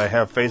computer that I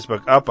have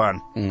Facebook up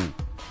on,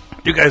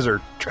 you guys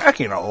are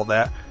tracking all of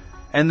that.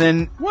 And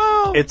then,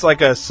 Well- it's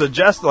like a so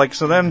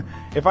then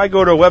if I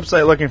go to a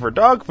website looking for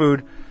dog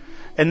food,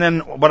 and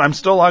then, but I'm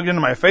still logged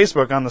into my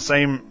Facebook on the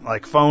same,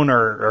 like, phone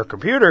or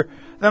computer,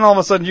 then all of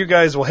a sudden you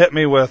guys will hit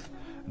me with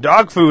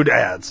dog food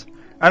ads.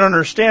 I don't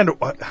understand.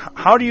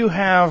 How do you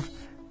have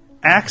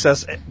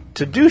access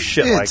to do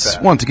shit like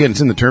that? Once again,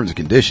 it's in the terms and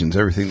conditions.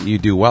 Everything that you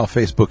do while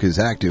Facebook is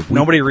active.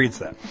 Nobody reads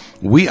that.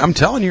 I'm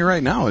telling you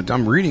right now,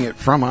 I'm reading it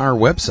from our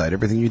website.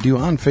 Everything you do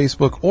on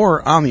Facebook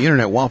or on the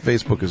internet while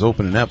Facebook is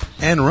open and up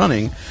and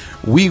running,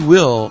 we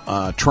will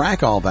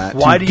track all that.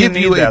 Why to do you give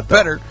need a that, though?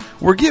 better?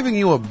 We're giving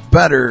you a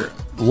better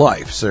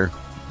life, sir.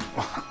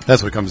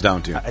 That's what it comes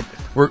down to.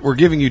 We're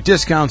giving you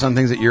discounts on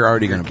things that you're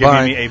already going to giving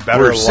buy. me a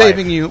better we're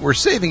life. We're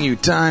saving you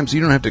time, so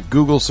you don't have to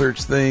Google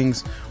search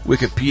things,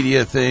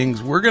 Wikipedia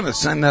things. We're going to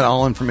send that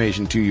all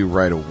information to you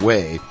right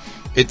away.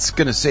 It's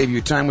going to save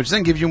you time, which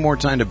then gives you more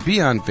time to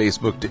be on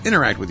Facebook, to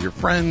interact with your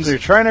friends. So you're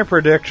trying to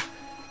predict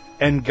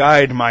and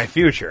guide my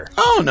future.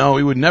 Oh no,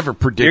 we would never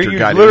predict or You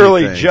guide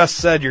literally anything. just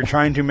said you're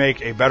trying to make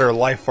a better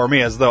life for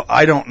me, as though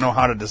I don't know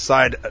how to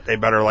decide a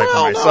better life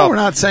Well, for no, myself. we're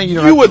not saying you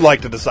don't You have would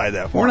like to decide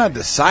that for We're me. not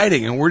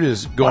deciding, and we're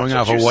just going That's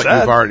off what of you what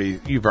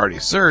said. you've already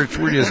searched.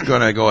 We're just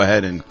going to go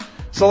ahead and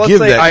So let's give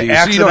say that I to you,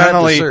 so you don't have to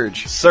accidentally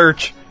search.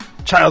 search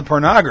child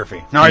pornography.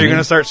 Now, are you Mhm. going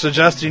to start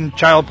suggesting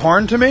child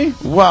porn to me?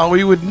 Well,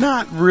 we would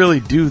not really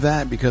do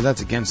that because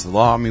that's against the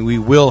law. I mean, we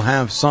will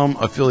have some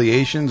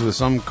affiliations with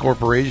some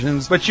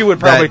corporations, But you would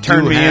probably that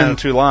turn do me have-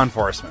 into law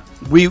enforcement.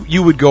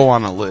 You would go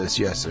on a list,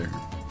 yes, sir.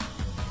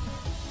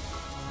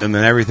 And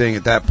then everything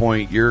at that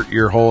point,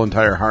 your whole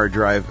entire hard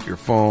drive, your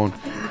phone,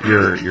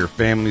 your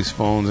family's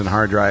phones and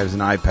hard drives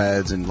and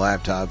iPads and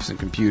laptops and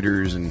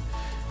computers and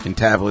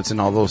tablets and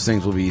all those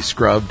things will be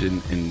scrubbed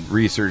and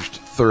researched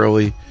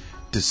thoroughly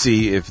to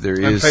see if there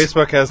And is.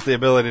 Facebook has the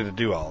ability to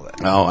do all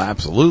that. Oh,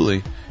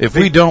 absolutely. If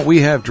we don't,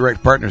 we have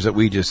direct partners that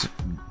we just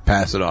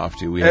pass it off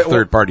to. We have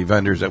third-party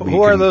vendors that we Who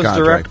can are those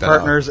contract direct that out.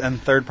 partners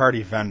and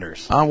third-party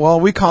vendors? Well,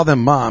 we call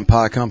them mom and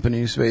pop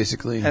companies,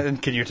 basically.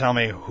 And can you tell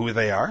me who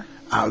they are?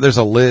 There's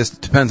a list.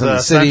 Depends on The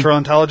the city. Central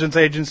Intelligence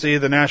Agency,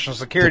 the National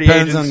Security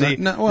Depends on Agency,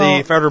 the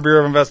the Federal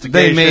Bureau of Investigation.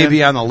 They may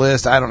be on the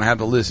list. I don't have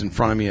the list in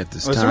front of me at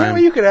this Was there any time.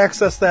 way you could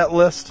access that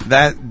list?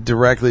 That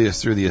directly is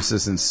through the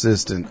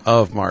assistant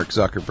of Mark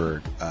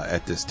Zuckerberg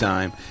at this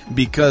time,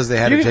 because they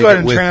had You to could take go ahead it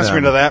and with transfer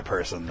them. me to that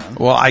person then.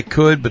 Well, I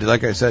could, but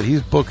like I said,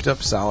 he's booked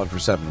up solid for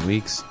 7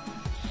 weeks.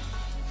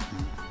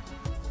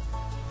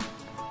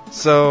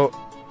 So,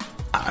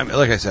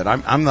 Like I said,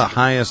 I'm the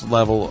highest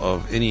level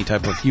of any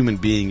type of human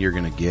being you're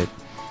going to get.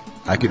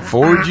 I could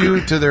forward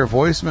you to their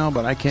voicemail,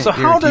 but I can't. so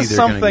how guarantee does they're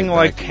gonna something get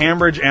like back.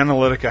 Cambridge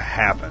Analytica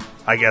happen?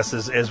 I guess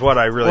is what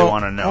I really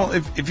want to know.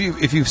 Well,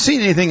 if you've seen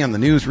anything on the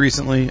news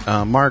recently,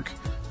 Mark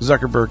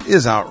Zuckerberg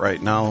is out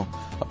right now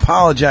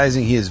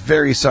apologizing. He is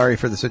very sorry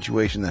for the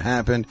situation that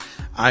happened.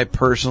 I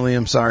personally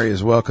am sorry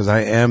as well, because I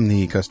am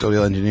the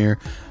custodial engineer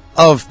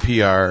of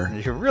PR.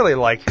 You really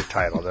like your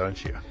title,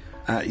 don't you?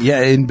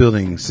 Yeah, in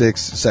Building 6,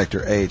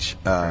 Sector H.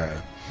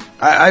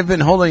 I've been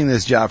holding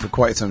this job for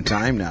quite some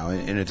time now,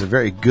 and it's a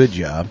very good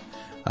job.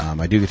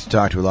 I do get to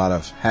talk to a lot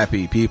of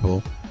happy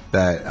people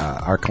that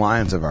are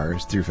clients of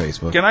ours through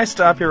Facebook. Can I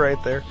stop you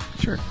right there?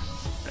 Sure.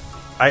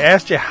 I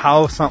asked you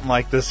how something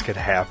like this could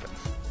happen.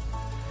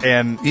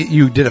 And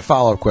You did a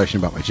follow-up question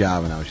about my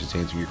job, and I was just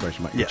answering your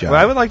question about your job.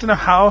 well, I would like to know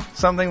how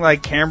something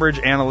like Cambridge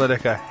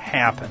Analytica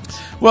happens.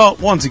 Well,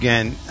 once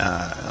again,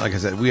 like I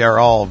said, we are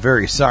all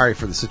very sorry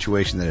for the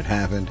situation that had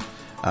happened.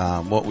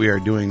 What we are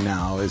doing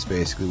now is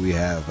basically we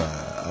have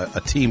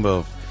a team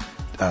of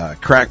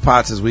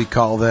crackpots, as we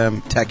call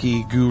them,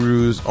 techie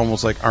gurus,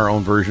 almost like our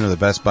own version of the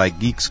Best Buy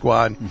Geek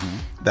Squad,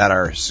 that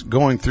are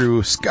going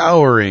through,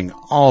 scouring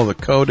all the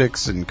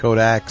codecs and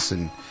Kodaks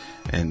and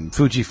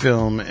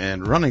Fujifilm,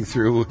 and running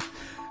through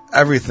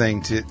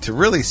everything to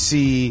really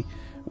see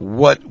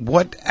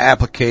what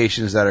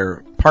applications that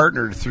are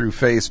partnered through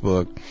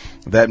Facebook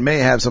that may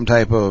have some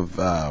type of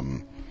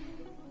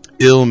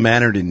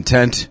ill-mannered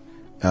intent,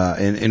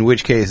 in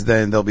which case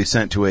then they'll be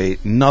sent to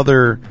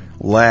another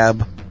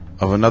lab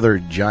of another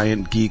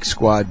giant geek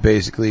squad,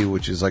 basically,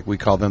 which is like we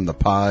call them the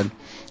pod.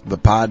 The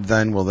pod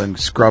then will then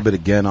scrub it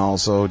again,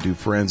 also do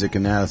forensic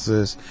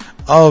analysis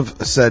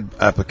of said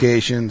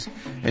applications,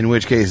 in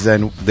which case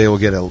then they will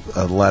get a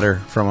letter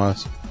from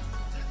us.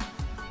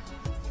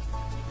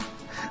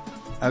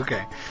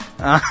 Okay.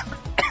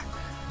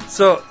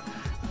 So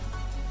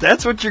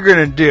that's what you're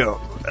going to do.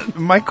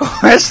 My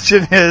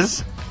question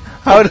is,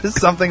 how does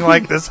something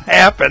like this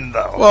happen,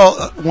 though?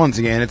 Well, once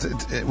again,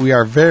 we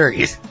are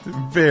very,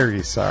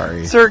 very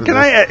sorry. Sir, for can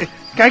this.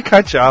 I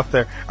cut you off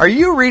there? Are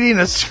you reading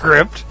a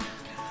script?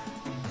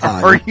 Or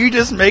are you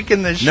just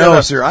making this shit No,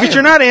 up? sir, Because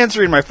you're not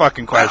answering my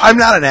fucking question. I'm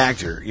not an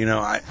actor, you know.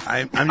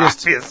 I'm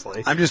just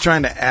Obviously. I'm just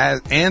trying to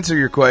answer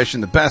your question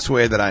the best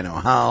way that I know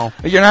how.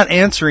 You're not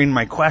answering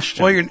my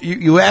question. Well,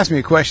 you ask me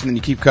a question and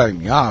you keep cutting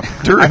me off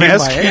during I'm my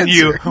asking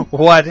you answer.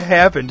 what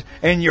happened,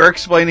 and you're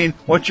explaining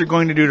what you're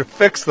going to do to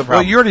fix the problem.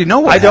 Well, you already know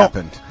what I don't-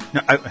 happened.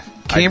 No, I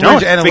Cambridge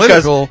don't,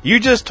 Analytical- because you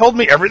just told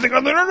me everything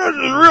on the internet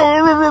is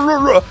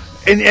real,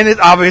 and it's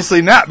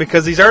obviously not,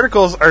 because these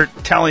articles are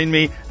telling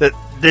me that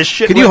this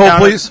shit. Can you went hold,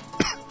 down please?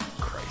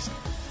 Christ.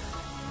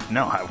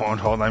 No, I won't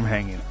hold. I'm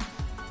hanging.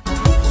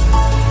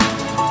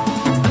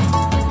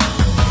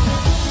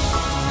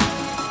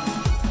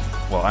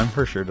 Well, I'm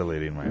for sure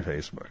deleting my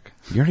Facebook.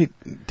 You already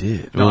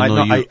did. No,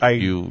 Well, I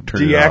you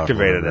turned it off or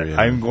deactivated whatever, it.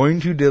 yeah. I'm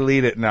going to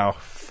delete it now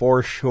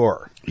for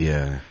sure.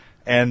 Yeah.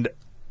 And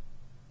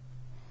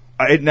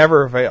it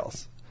never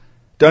avails.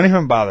 Don't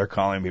even bother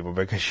calling people,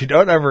 because you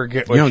don't ever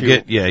get what You don't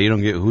get. Yeah, you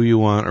don't get who you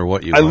want or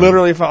what you I want.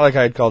 literally felt like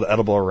I had called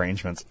edible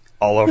arrangements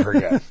all over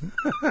again.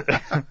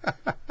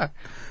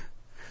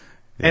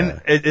 And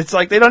it's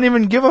like they don't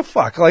even give a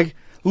fuck. Like,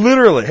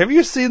 literally, have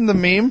you seen the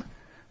meme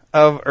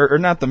of, or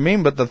not the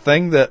meme, but the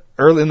thing that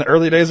in the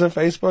early days of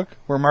Facebook,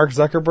 where Mark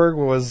Zuckerberg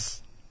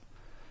was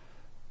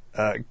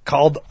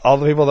called all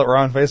the people that were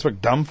on Facebook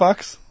dumb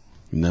fucks?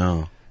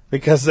 No.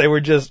 Because they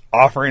were just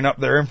offering up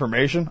their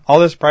information, all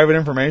this private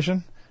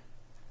information.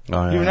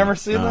 Oh, yeah. You've never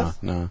seen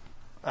this? No.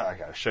 Oh, I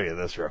gotta show you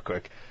this real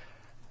quick.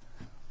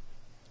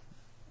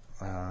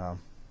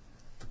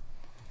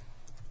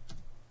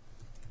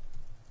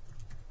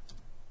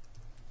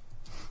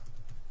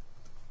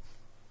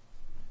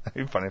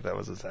 It'd be funny if that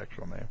was his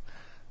actual name.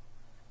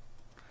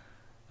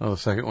 Oh, the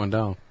second one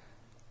down.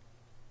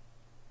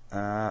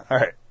 All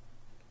right.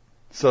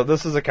 So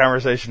this is a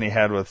conversation he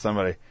had with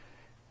somebody.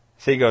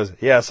 So he goes,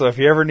 yeah, so if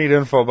you ever need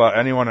info about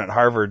anyone at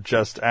Harvard,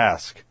 just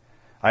ask.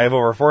 I have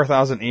over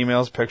 4,000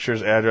 emails,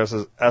 pictures,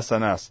 addresses,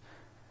 SNS.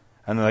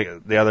 And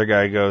the other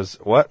guy goes,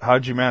 what?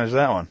 How'd you manage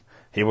that one?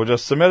 He will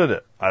just submitted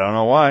it. I don't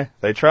know why.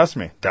 They trust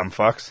me. Dumb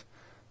fucks.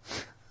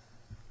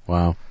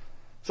 Wow.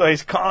 So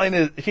he's calling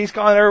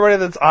everybody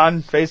that's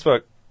on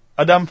Facebook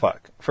a dumb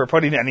fuck for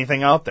putting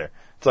anything out there.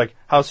 It's like,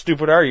 how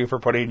stupid are you for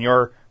putting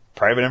your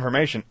private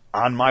information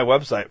on my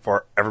website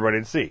for everybody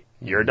to see.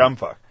 You're a dumb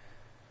fuck.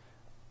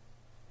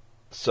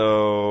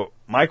 So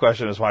my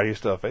question is, why do you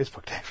still have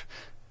Facebook, Dave?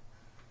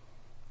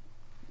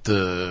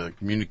 To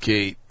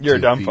communicate. You're to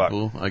a dumb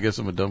people. fuck. I guess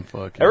I'm a dumb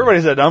fuck. Yeah.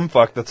 Everybody's a dumb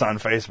fuck that's on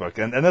Facebook,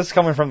 and this is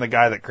coming from the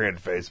guy that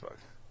created Facebook.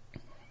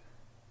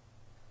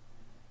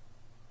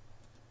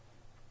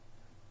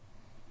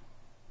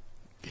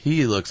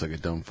 He looks like a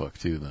dumb fuck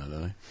too, though,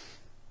 doesn't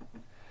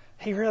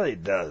He really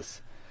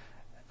does.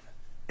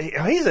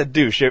 He's a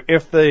douche.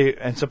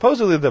 And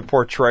supposedly the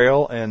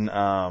portrayal in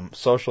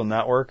Social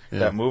Network,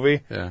 that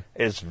movie,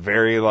 is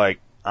very like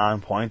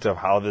on point of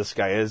how this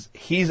guy is.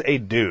 He's a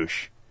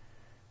douche.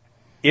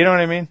 You know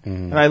what I mean? Mm-hmm.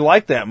 And I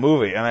like that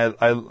movie, and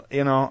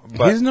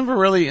but he's never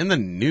really in the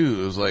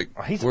news, like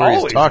he's where he's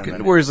always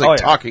talking, where he's like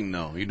yeah. talking.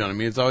 No, you know what I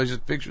mean? It's always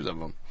just pictures of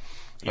him.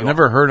 I've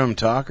never heard him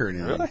talk or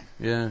anything. Really?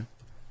 Yeah.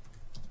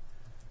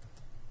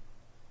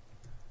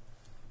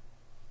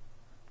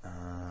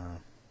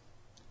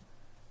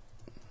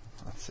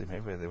 Let's see.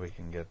 Maybe we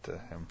can get to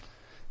him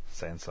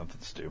saying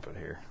something stupid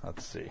here.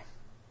 Let's see.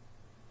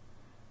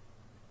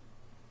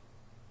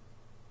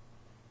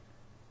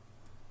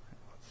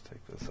 Let's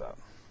take this out.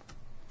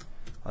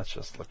 Let's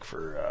just look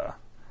for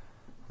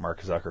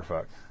Mark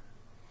Zuckerfuck.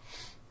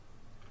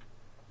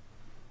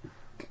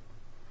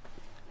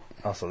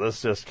 Oh, so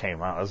this just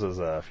came out. This was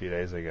a few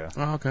days ago.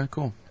 Oh, okay,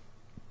 cool.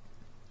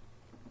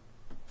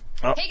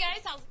 Oh. Hey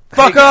guys,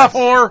 Fuck off,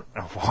 whore!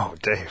 Oh, whoa,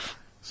 Dave.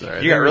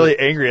 Sorry, You got really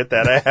angry at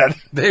that ad.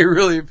 They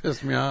really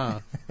pissed me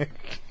off.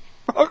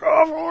 Fuck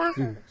off,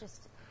 whore!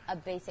 just a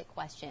basic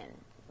question,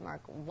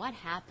 Mark. What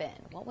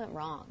happened? What went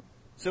wrong?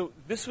 So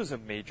this was a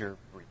major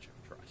breach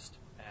of trust,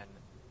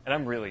 and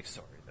I'm really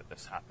sorry that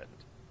this happened.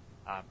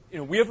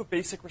 We have a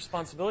basic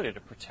responsibility to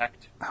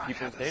protect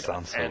people's data,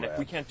 sounds so and bad. if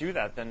we can't do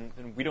that, then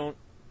we don't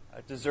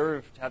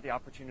deserve to have the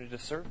opportunity to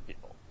serve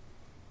people.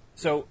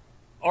 So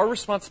our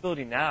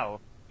responsibility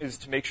now is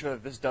to make sure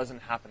that this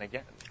doesn't happen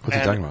again. What's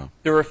he talking about?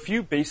 There are a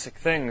few basic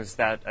things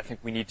that I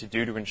think we need to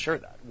do to ensure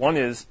that. One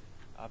is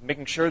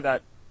making sure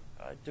that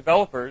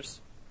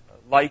developers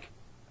like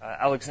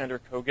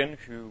Alexander Kogan,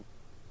 who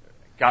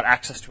got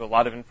access to a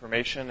lot of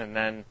information and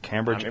then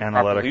Cambridge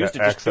improperly used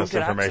Analytica it, just don't accessed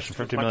get information. access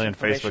to as 50 much million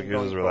information Facebook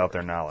going users without forward.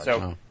 their knowledge.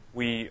 So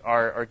we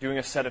are doing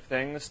a set of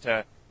things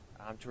to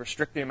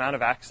restrict the amount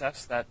of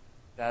access that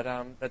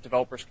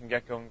developers can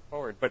get going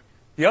forward. But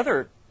the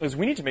other is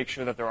we need to make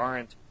sure that there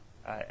aren't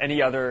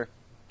any other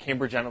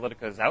Cambridge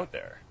Analyticas out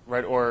there,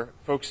 right, or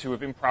folks who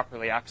have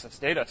improperly accessed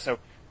data. So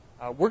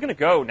we're going to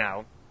go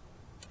now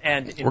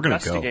and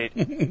investigate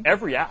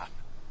every app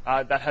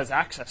that has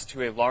access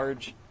to a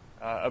large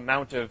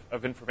amount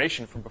of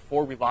information from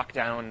before we lock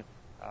down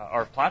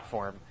our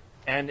platform.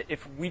 And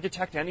if we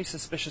detect any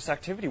suspicious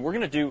activity, we're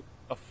going to do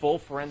a full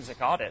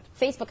forensic audit.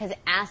 Facebook has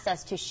asked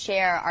us to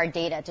share our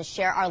data, to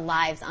share our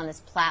lives on this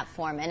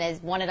platform, and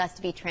has wanted us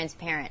to be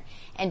transparent.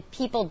 And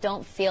people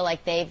don't feel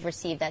like they've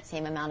received that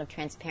same amount of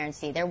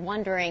transparency. They're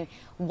wondering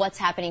what's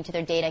happening to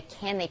their data.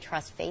 Can they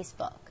trust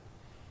Facebook?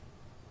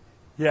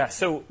 Yeah,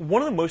 so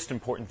one of the most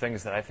important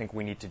things that I think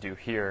we need to do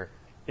here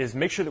is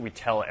make sure that we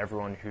tell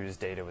everyone whose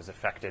data was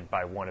affected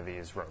by one of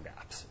these rogue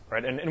apps,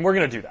 right? And we're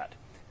going to do that.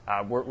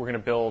 We're going to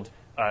build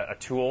a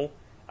tool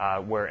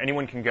where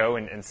anyone can go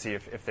and see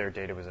if their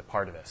data was a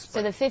part of this.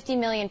 So the 50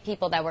 million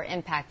people that were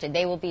impacted,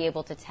 they will be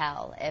able to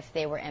tell if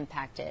they were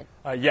impacted.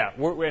 Yeah,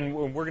 we're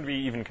going to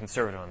be even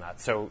conservative on that.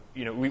 So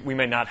we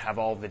may not have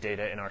all of the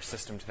data in our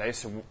system today.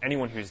 So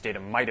anyone whose data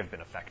might have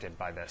been affected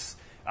by this,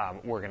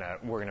 we're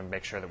gonna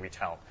make sure that we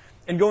tell.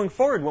 And going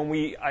forward, when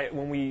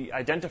we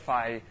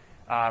identify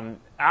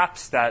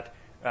apps that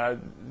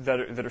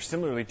are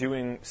similarly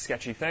doing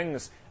sketchy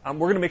things, we're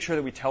going to make sure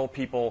that we tell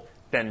people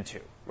then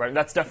too. Right? And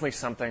that's definitely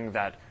something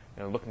that,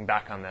 looking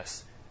back on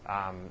this,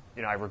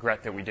 I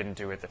regret that we didn't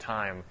do at the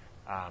time,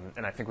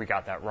 and I think we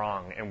got that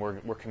wrong, and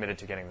we're committed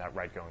to getting that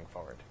right going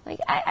forward.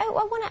 I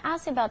want to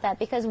ask about that,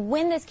 because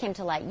when this came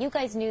to light, you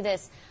guys knew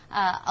this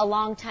a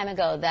long time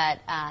ago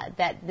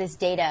that this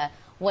data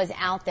was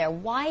out there.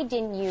 Why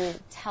didn't you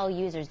tell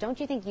users? Don't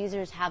you think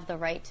users have the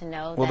right to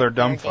know that they're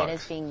dumb their data fucks.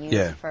 is being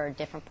used for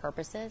different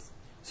purposes?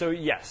 So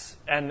yes,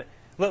 and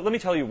let me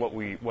tell you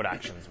what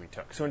actions we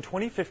took. So in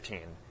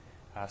 2015,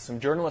 some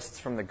journalists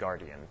from The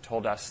Guardian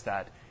told us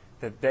that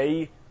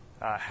they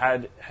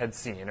had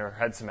seen or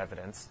had some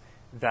evidence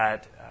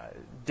that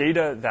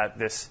data that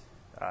this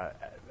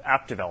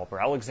app developer,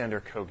 Alexander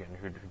Kogan,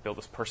 who built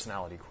this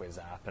personality quiz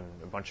app, and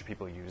a bunch of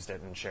people used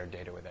it and shared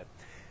data with it,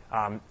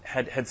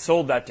 had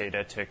sold that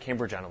data to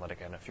Cambridge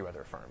Analytica and a few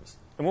other firms.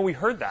 And when we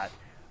heard that,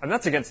 and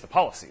that's against the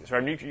policies,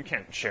 right? I mean, you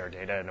can't share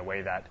data in a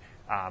way that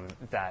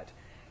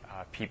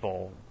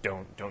people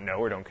don't know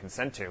or don't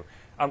consent to.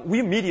 We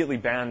immediately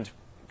banned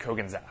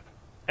Kogan's app,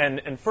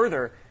 and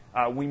further,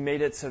 we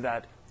made it so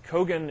that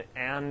Kogan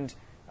and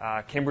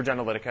Cambridge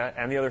Analytica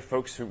and the other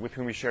folks with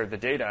whom we shared the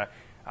data,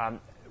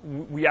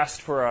 we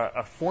asked for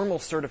a formal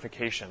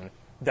certification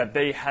that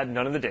they had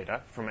none of the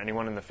data from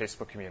anyone in the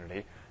Facebook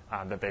community,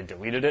 that they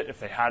deleted it if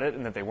they had it,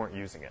 and that they weren't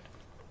using it.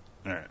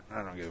 All right,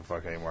 I don't give a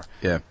fuck anymore.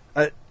 Yeah.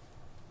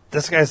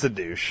 this guy's a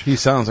douche. He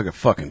sounds like a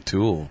fucking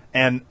tool.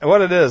 And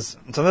what it is,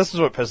 so this is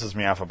what pisses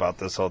me off about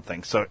this whole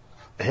thing. So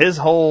his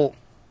whole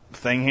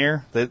thing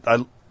here,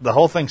 the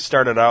whole thing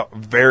started out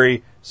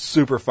very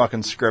super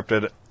fucking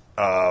scripted.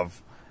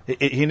 He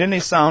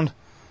didn't sound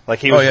like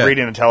he was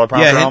reading a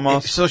teleprompter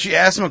almost. So she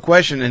asked him a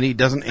question and he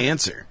doesn't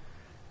answer.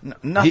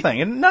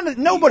 Nothing. And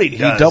nobody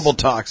does. He double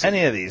talks.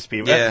 Any of these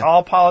people. Yeah.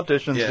 All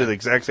politicians do the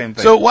exact same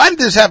thing. So why did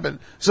this happen?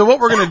 So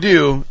what we're going to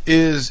do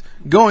is,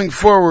 going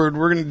forward,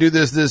 we're going to do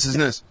this,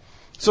 and this.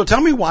 So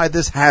tell me why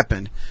this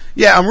happened.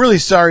 Yeah, I'm really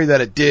sorry that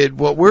it did.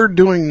 What we're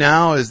doing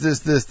now is this.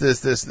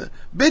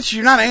 Bitch,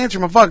 you're not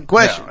answering my fucking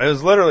question. No, it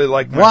was literally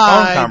like my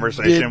phone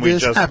conversation we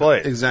just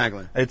played.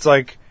 Exactly. It's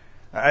like,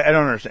 I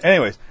don't understand.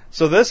 Anyways,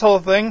 so this whole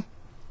thing,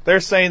 they're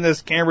saying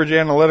this Cambridge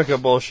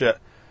Analytica bullshit.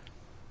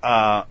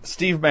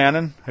 Steve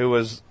Bannon, who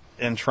was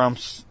in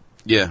Trump's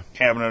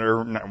cabinet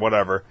or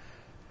whatever,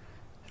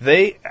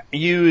 they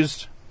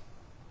used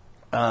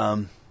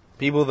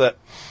people that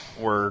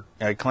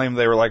claimed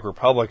they were like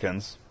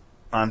Republicans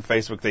on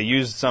Facebook. They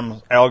used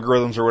some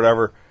algorithms or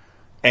whatever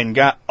and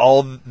got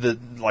all the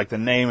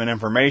name and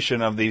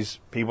information of these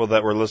people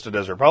that were listed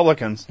as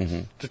Republicans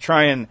to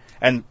try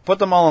and put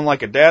them all in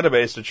like a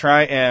database to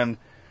try and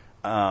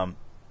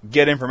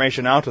get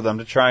information out to them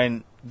to try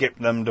and get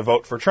them to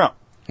vote for Trump.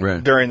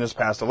 Right. During this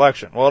past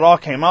election. Well, it all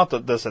came out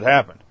that this had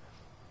happened.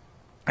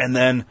 And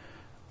then,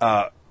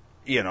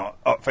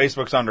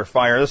 Facebook's under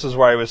fire. This is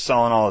why he was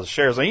selling all his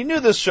shares. And he knew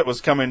this shit was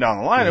coming down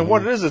the line. And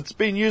what it is, it's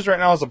being used right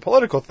now as a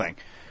political thing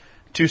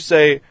to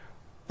say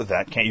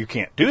you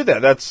can't do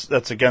that.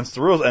 That's against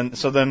the rules. And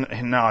so then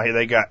now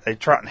they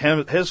trot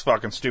his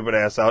fucking stupid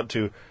ass out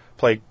to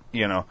play,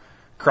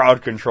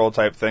 crowd control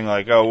type thing.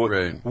 Like,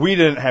 we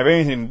didn't have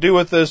anything to do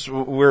with this.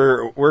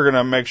 We're going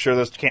to make sure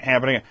this can't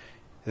happen again.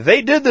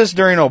 They did this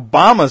during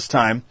Obama's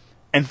time,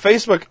 and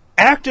Facebook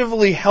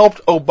actively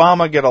helped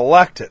Obama get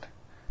elected.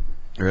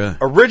 Really?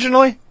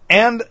 Originally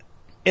and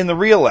in the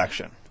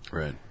re-election.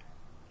 Right.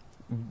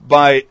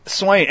 By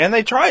swaying. And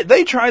they tried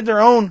their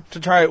own to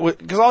try it,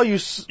 because all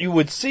you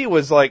would see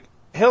was like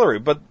Hillary,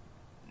 but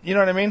you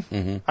know what I mean?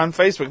 Mm-hmm. On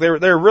Facebook. They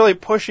were really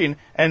pushing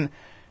and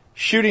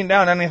shooting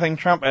down anything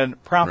Trump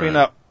and propping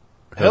up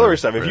Hillary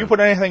stuff. If you put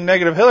anything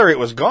negative Hillary, it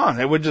was gone.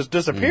 It would just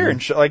disappear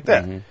and shit like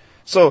that. Mm-hmm.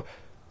 So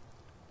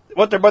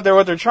what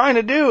they're trying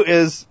to do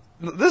is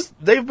this.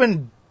 They've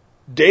been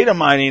data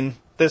mining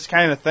this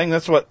kind of thing.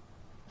 That's what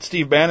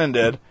Steve Bannon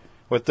did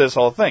with this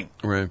whole thing.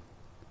 Right.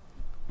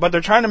 But they're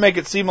trying to make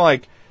it seem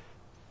like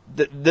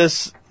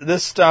this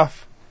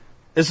stuff.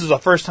 This is the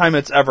first time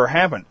it's ever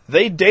happened.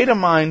 They data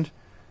mined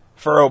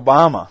for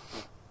Obama,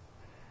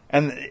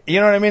 and you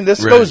know what I mean.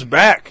 This goes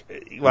back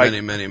like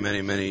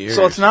many years.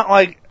 So it's not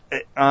like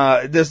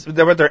this.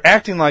 But they're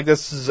acting like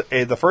this is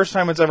the first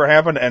time it's ever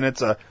happened, and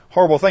it's a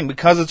horrible thing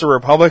because it's a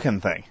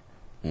Republican thing.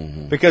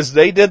 Mm-hmm. Because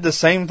they did the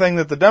same thing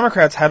that the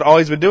Democrats had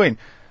always been doing.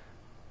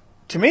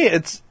 To me,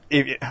 all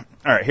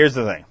right. Here's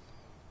the thing: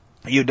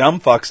 you dumb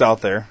fucks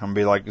out there. I'm gonna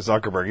be like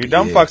Zuckerberg. You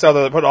dumb fucks out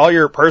there that put all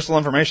your personal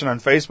information on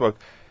Facebook.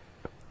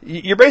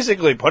 You're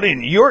basically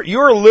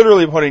you're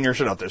literally putting your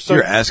shit out there. So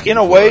you're asking in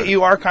a way,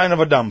 you are kind of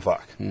a dumb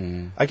fuck.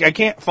 Mm-hmm. I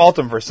can't fault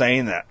him for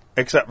saying that,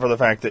 except for the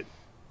fact that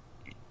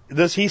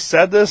he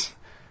said this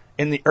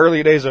in the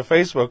early days of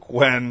Facebook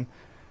when.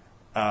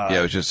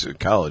 It was just a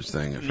college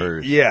thing at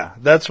first. Yeah,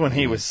 that's when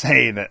he was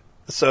saying it.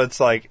 So it's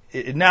like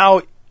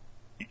now.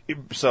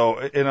 So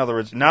in other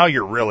words, now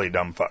you're really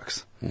dumb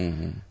fucks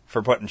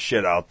for putting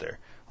shit out there,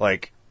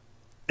 like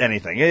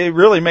anything. It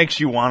really makes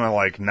you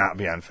want to not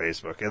be on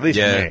Facebook. At least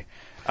me.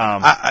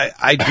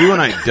 I do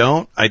and I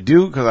don't. I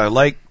do because I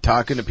like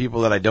talking to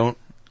people that I don't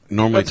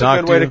normally talk to. That's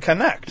a good way to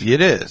connect.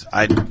 It is.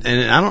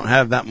 And I don't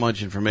have that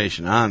much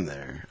information on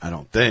there. I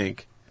don't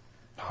think.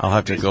 I'll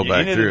have to go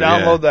back through. You need to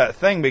download that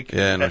thing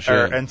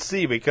sure. and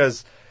see,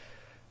 because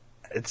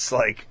it's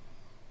like,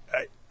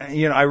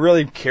 I'm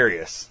really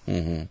curious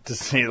to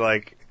see,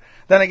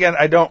 then again,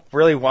 I don't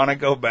really want to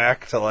go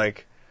back to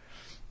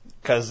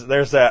because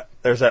there's that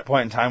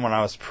point in time when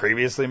I was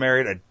previously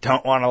married. I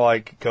don't want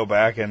to go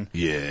back and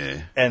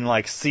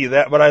see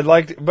that, but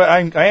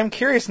I am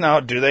curious now.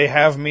 Do they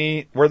have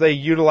me? Were they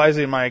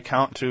utilizing my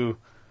account to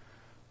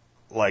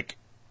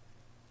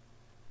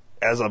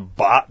as a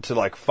bot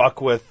to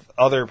fuck with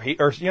other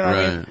people, or you know what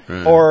I mean?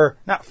 Right. Or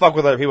not fuck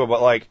with other people,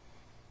 but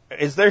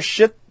is there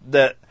shit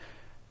that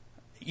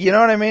you know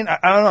what I mean? I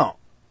don't know.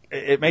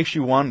 It makes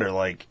you wonder,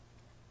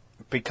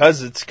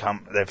 because it's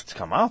come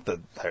out that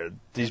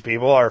these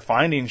people are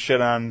finding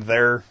shit on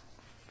their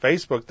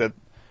Facebook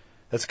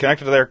that's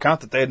connected to their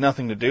account that they had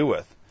nothing to do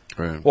with.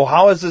 Right. Well,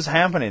 how is this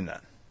happening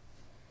then?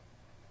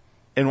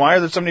 And why are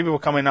there so many people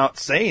coming out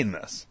saying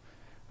this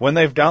when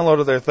they've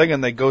downloaded their thing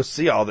and they go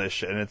see all this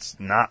shit and it's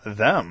not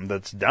them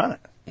that's done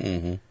it?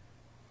 Mm-hmm.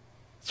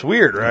 It's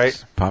weird, right?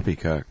 It's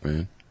poppycock,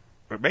 man.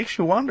 It makes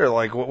you wonder,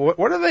 what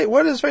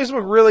is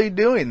Facebook really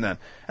doing then?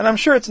 And I'm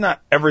sure it's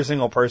not every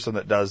single person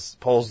that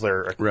pulls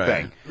their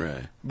thing.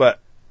 Right. But,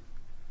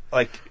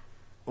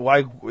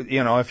 why,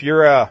 if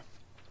you're a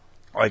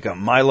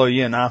Milo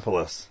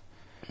Yiannopoulos,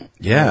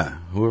 Yeah,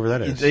 whoever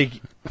that is.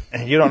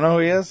 You don't know who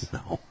he is?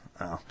 No.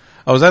 Oh.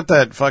 Oh, is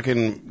that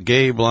fucking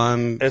gay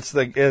blonde? It's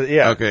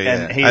yeah. Okay,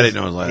 and yeah. I didn't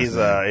know his last he's,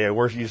 name.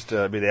 we're used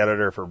to be the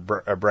editor for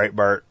a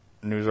Breitbart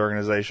news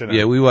organization.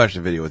 Yeah, we watched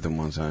a video with him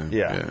one time.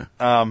 Yeah.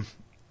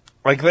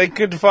 Like, they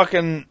could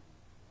fucking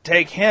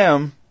take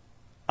him,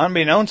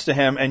 unbeknownst to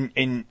him, and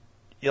you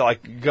know,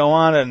 like, go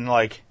on and,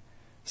 like,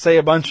 say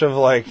a bunch of,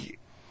 like,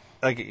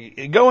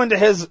 go into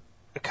his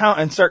account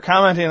and start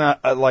commenting on,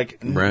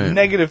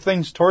 negative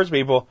things towards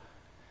people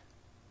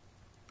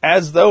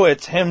as though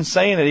it's him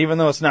saying it, even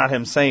though it's not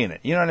him saying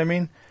it. You know what I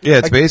mean? Yeah,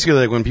 it's basically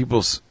like when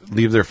people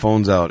leave their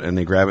phones out and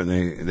they grab it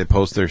and they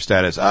post their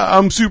status.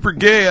 I'm super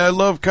gay. I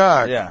love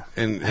cock. Yeah.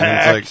 And it's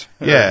like,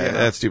 yeah,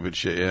 that stupid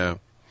shit, yeah.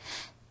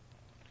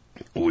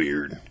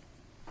 Weird.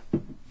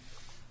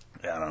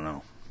 Yeah, I don't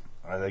know.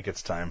 I think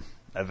it's time.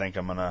 I think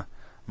I'm gonna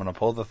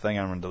pull the thing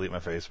and I'm gonna delete my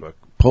Facebook.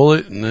 Pull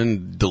it and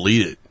then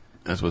delete it.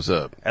 That's what's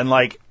up. And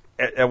like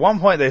at one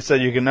point they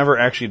said you can never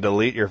actually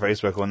delete your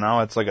Facebook. Well,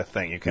 now it's like a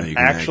thing. You can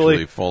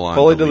actually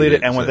fully delete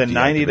it, and within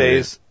 90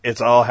 days,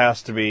 it all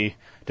has to be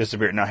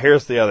disappeared. Now,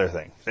 here's the other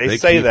thing. They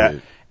say that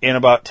in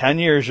about 10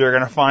 years, you're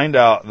going to find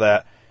out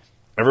that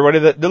everybody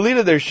that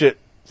deleted their shit,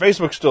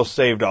 Facebook still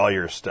saved all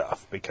your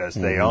stuff because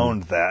they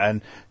owned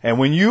that. And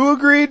when you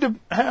agreed to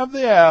have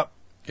the app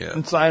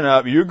and sign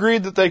up, you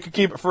agreed that they could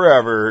keep it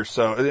forever.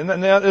 So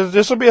and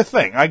this will be a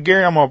thing. I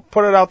guarantee I'm going to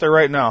put it out there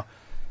right now.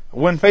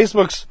 When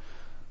Facebook's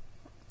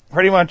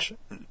pretty much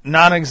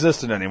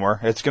non-existent anymore,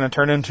 it's going to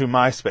turn into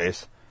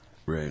MySpace.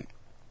 Right.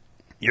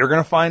 You're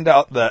going to find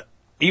out that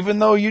even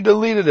though you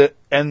deleted it,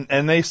 and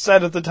they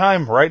said at the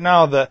time, right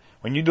now, that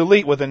when you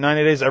delete within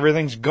 90 days,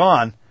 everything's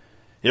gone,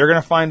 you're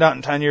going to find out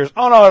in 10 years,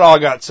 oh no, it all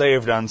got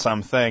saved on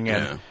something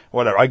and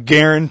whatever. I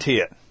guarantee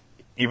it.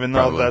 Even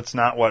though that's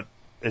not what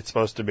it's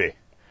supposed to be.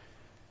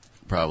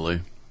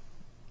 Probably.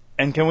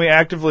 And can we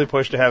actively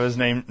push to have his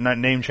name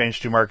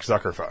changed to Mark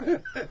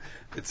Zuckerfuck?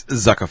 It's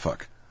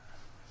Zuckerfuck.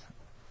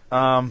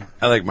 I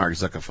like Mark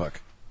Zuckerfuck.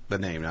 The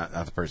name, not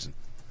the person.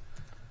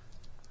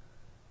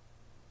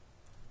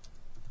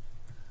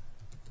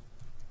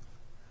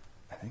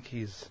 I think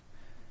he's...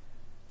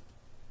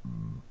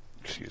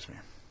 Excuse me.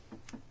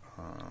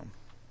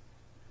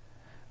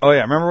 Oh,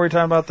 yeah. Remember we were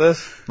talking about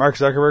this? Mark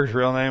Zuckerberg's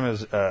real name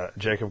is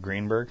Jacob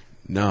Greenberg.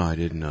 No, I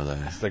didn't know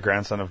that. He's the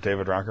grandson of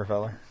David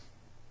Rockefeller.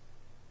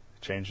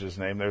 Changed his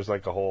name. There's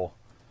like a whole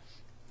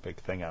big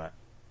thing on it.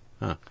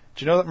 Huh.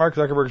 Do you know that Mark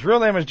Zuckerberg's real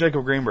name is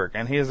Jacob Greenberg,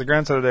 and he is the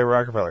grandson of David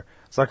Rockefeller?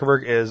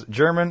 Zuckerberg is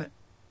German.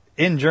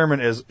 In German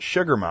is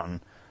Sugar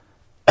Mountain.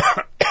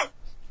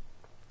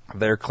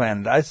 Their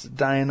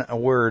clandestine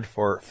word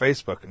for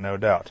Facebook, no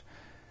doubt.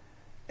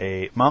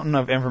 A mountain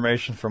of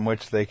information from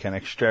which they can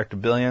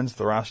extract billions.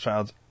 The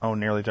Rothschilds own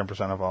nearly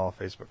 10% of all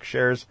Facebook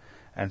shares,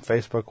 and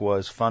Facebook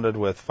was funded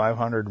with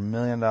 $500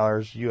 million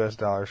US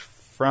dollars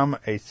from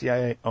a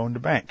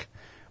CIA-owned bank,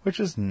 which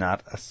is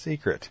not a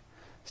secret.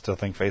 Still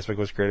think Facebook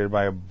was created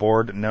by a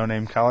bored,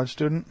 no-name college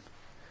student?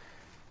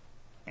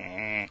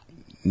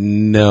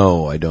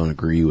 No, I don't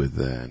agree with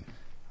that.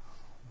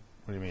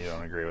 What do you mean you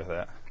don't agree with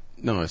that?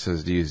 No, it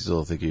says, do you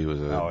still think he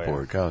was a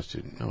bored college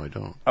student? No, I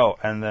don't. Oh,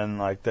 and then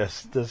like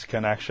this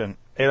connection.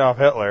 Adolf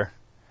Hitler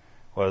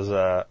was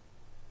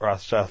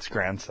Rothschild's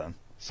grandson.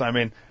 So, I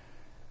mean,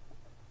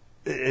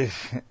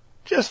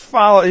 just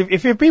follow.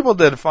 If your people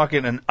did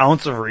fucking an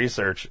ounce of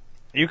research,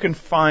 you can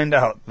find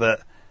out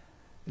that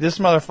this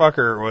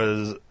motherfucker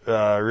was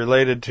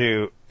related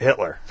to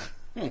Hitler.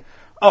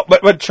 Oh,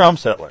 but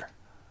Trump's Hitler.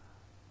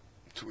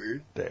 It's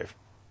weird, Dave.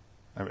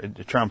 I mean,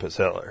 Trump is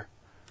Hitler.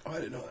 Oh, I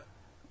didn't know that.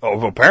 Oh,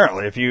 well,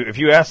 apparently, if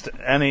you asked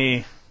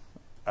any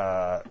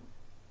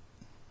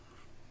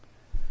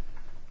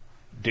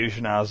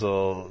douche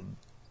nozzle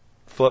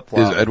flip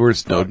flop, is Edward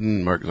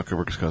Snowden Mark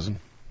Zuckerberg's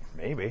cousin?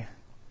 Maybe.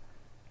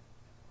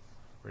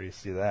 Where do you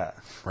see that?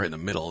 Right in the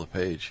middle of the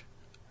page.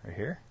 Right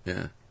here?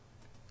 Yeah.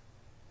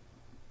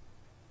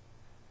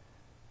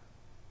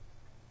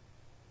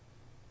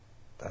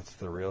 That's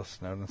the real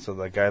Snowden. So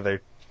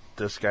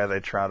this guy they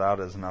trot out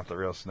is not the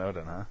real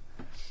Snowden, huh?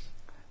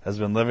 Has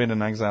been living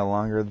in exile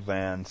longer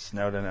than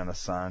Snowden and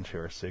Assange, who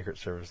are Secret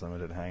Service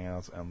limited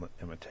hangouts and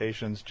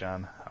imitations.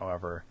 John,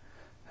 however,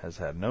 has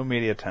had no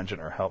media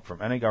attention or help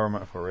from any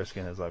government for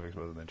risking his life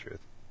exposing the truth.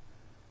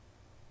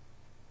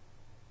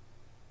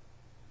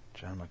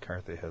 John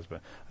McCarthy has been...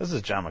 This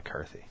is John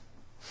McCarthy.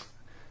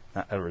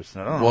 Not Edward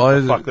Snowden. I don't know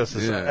what the fuck this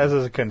is. Yeah. This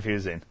is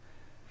confusing.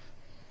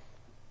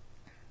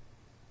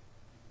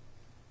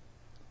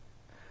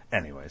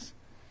 Anyways.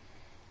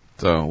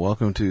 So,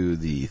 welcome to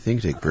the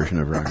Think Tank version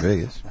of Rock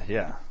Vegas.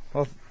 Yeah.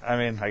 Well, I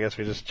mean, I guess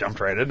we just jumped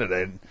right into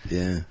it.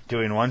 Yeah.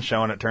 Doing one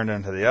show and it turned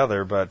into the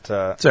other, but...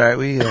 it's alright,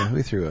 we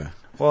threw a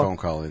phone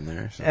call in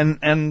there. So.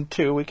 And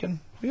two, we can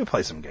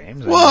play some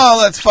games. Well,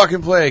 let's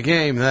fucking play a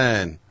game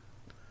then.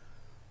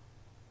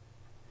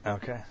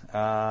 Okay.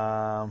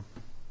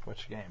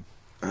 Which game?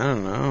 I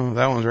don't know.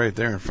 That one's right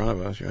there in front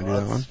of us. You want to do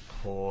that one? Let's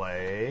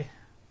play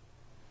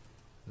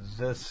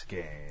this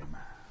game.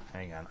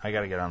 Hang on. I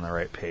got to get on the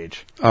right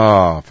page.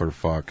 Oh, for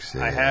fuck's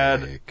sake. I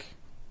had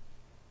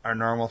our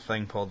normal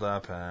thing pulled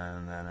up,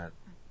 and then it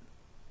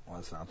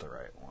was not the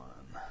right one.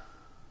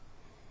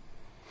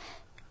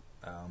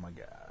 Oh my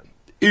god.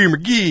 Ear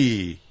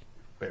McGee.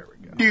 There we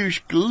go.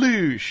 Douche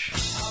galoosh.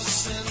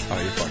 Oh,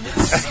 you're fucking.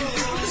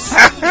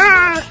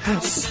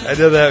 I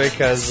did that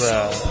because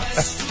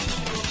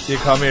you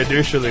call me a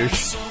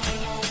douche-a-loosh.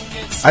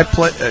 I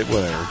play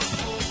whatever.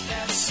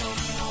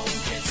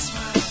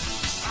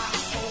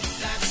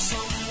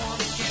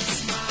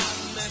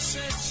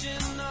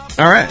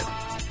 All right,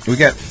 we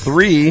got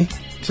 3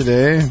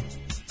 today.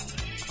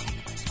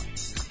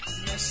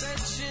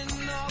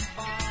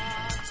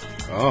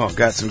 Oh,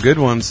 got some good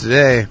ones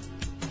today.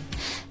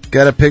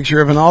 Got a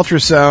picture of an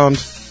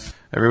ultrasound.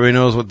 Everybody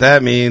knows what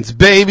that means.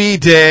 Baby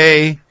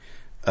day.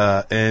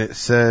 And it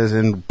says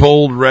in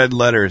bold red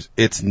letters,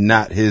 it's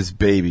not his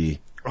baby.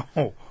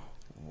 Oh,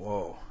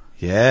 whoa.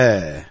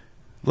 Yeah.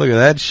 Look at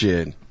that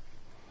shit.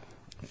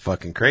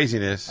 Fucking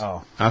craziness.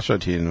 Oh. I'll show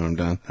it to you when I'm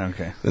done.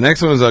 Okay. The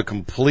next one is a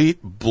complete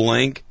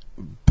blank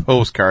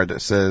postcard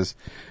that says,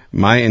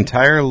 my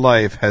entire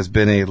life has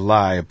been a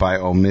lie by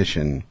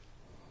omission.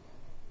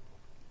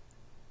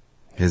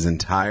 His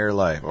entire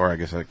life. Or I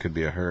guess that could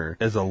be a her.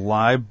 Is a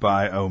lie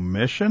by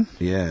omission?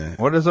 Yeah.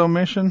 What is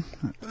omission?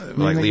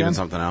 Like leaving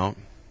something out.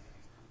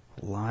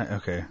 Lie.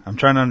 Okay. I'm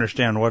trying to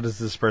understand, what is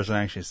this person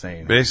actually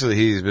saying? Basically,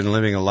 he's been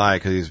living a lie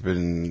because he's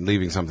been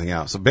leaving something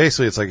out. So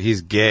basically, it's like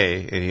he's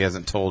gay and he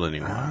hasn't told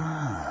anyone.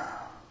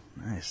 Ah,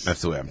 nice.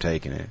 That's the way I'm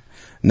taking it.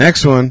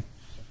 Next one,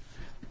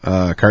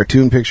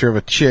 cartoon picture of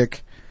a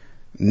chick,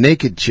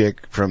 naked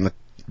chick from the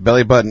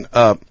belly button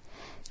up,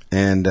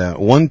 and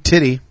one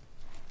titty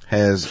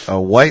has a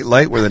white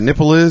light where the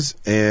nipple is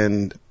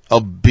and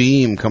a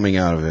beam coming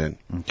out of it.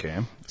 Okay.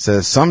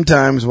 Says,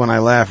 sometimes when I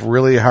laugh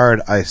really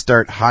hard, I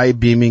start high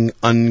beaming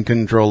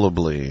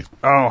uncontrollably.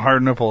 Oh,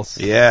 hard nipples.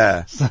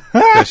 Yeah.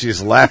 Because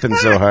she's laughing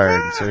so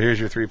hard. So here's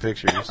your 3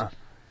 pictures.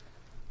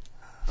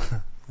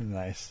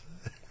 Nice.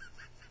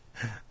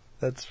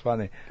 That's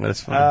funny.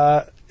 That's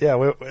funny.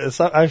 Yeah,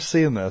 I've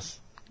seen this.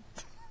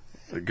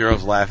 The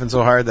girls laughing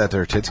so hard that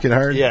their tits get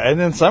hard? Yeah, and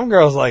then some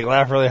girls like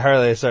laugh really hard.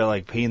 They start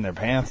like peeing their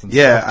pants and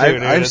Yeah, stuff.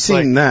 Too, I've It's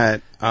seen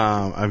like,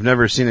 that. I've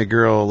never seen a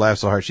girl laugh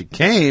so hard she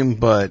came,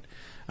 but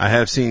I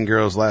have seen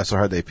girls laugh so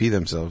hard they pee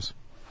themselves.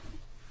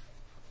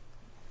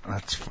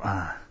 That's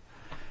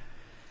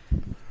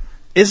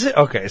Is it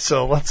okay?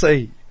 So let's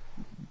say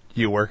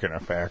you work in a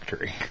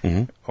factory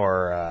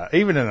or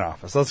even in an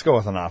office. Let's go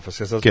with an office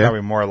because that's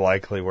probably more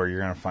likely where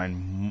you're going to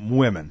find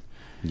women.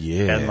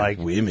 Yeah, and like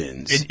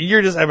women's.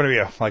 You're just happen to be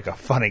a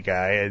funny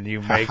guy, and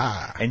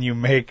you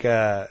make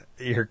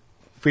your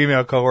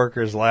female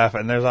coworkers laugh.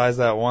 And there's always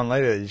that one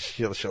lady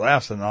that she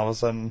laughs, and all of a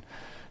sudden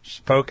she's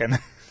poking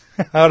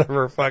out of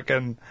her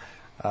fucking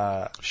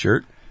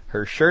shirt.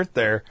 Her shirt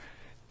there.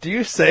 Do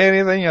you say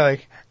anything? You're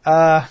like,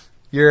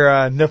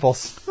 your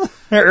nipples.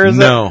 Or is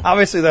No. it,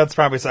 obviously that's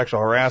probably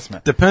sexual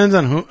harassment. Depends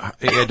on who.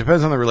 It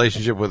depends on the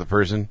relationship with the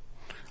person.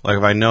 Like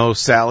if I know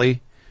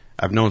Sally,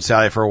 I've known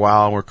Sally for a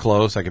while and we're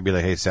close, I could be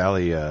like, hey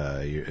Sally,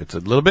 it's a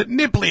little bit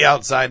nipply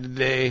outside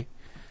today.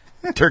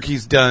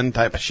 Turkey's done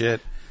type of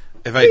shit.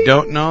 If I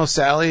don't know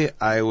Sally,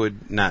 I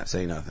would not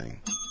say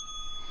nothing.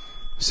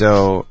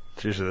 So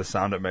It's usually the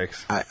sound it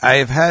makes.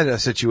 I've had a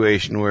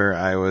situation where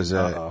I was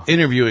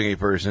interviewing a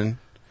person.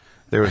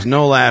 There was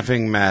no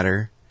laughing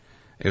matter.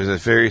 It was a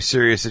very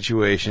serious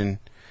situation,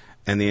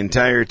 and the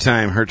entire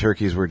time her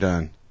turkeys were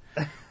done.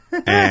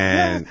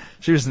 And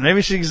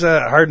maybe she's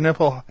hard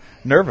nipple,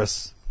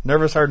 nervous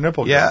hard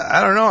nipple. Yeah,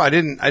 I don't know. I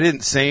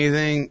didn't say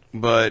anything,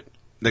 but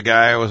the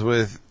guy I was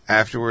with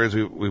afterwards,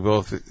 we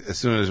both, as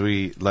soon as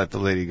we let the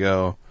lady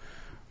go,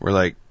 we're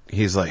like,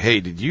 he's like, hey,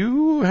 did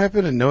you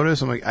happen to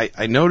notice? I'm like,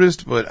 I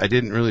noticed, but I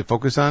didn't really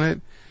focus on it.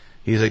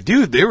 He's like,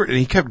 dude, and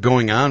he kept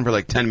going on for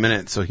like 10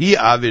 minutes. So he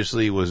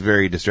obviously was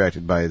very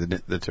distracted by the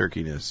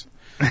turkeyness.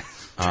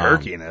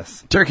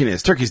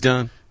 Turkeyness. Turkey's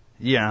done.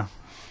 Yeah.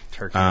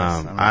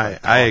 Turkeyness.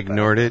 I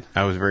ignored it.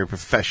 I was very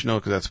professional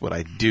because that's what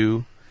I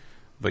do.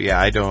 But yeah,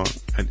 I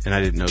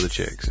didn't know the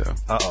chick, so.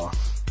 Uh-oh.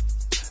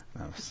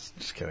 I was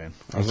just kidding.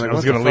 I was like,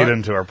 going to lead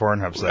into our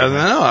Pornhub segment. I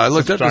don't know. I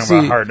looked up to see.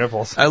 About hard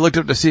nipples. I looked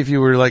up to see if you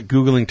were like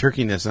Googling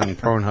turkeyness on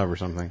Pornhub or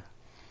something.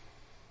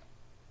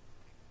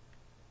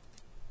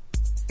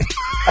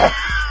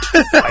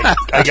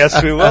 I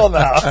guess we will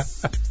now.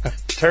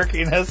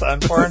 Turkeyness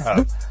on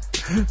Pornhub.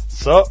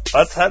 So,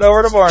 let's head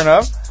over to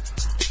Pornhub.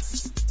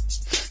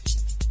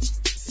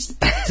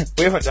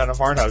 We haven't done a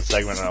Pornhub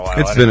segment in a while.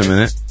 It's been a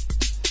minute.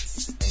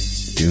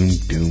 Doom,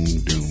 doom,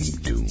 doom,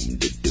 doom,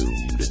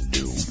 doom,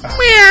 doom.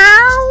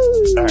 Meow.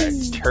 All right,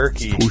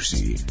 turkeyness.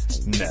 Pussy.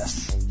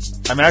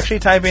 I'm actually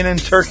typing in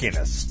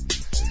turkeyness.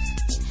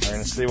 We're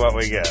going to see what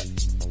we get.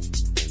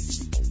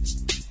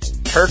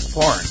 Turk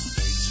porn.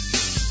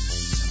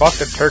 Fuck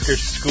a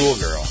Turkish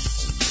schoolgirl.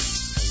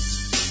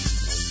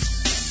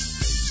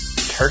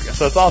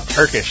 So it's all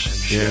Turkish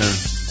shit. Yeah.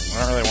 I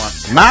don't really want.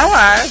 My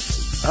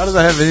wife. How does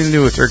that have anything to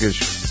do with Turkish?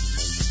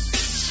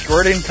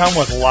 Squirting come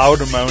with loud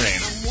moaning.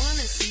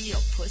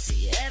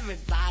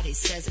 Everybody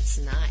says it's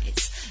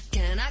nice.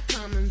 Can I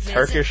come and visit?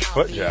 Turkish I'll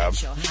foot be job.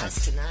 at your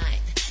house tonight.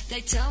 They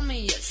tell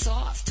me it's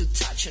soft to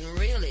touch and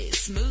really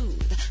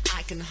smooth.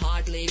 I can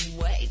hardly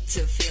wait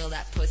to feel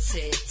that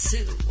pussy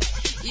too.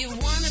 You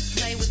wanna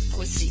play with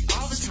pussy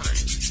all the time.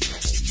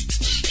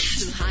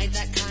 To hide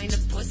that kind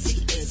of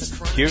pussy is a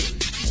crime.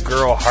 Cute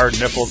girl hard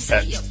nipples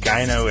at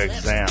gyno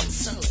exam.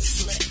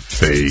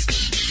 Fake.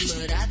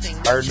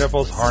 Hard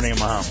nipples, horny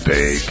mom.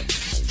 Fake.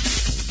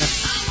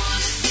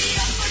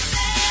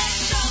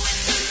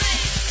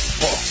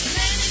 Whoa.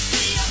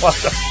 What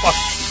the fuck?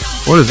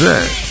 What is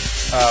that?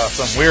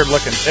 Some weird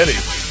looking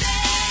titties.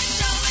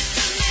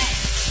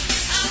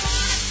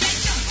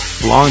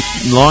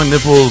 Long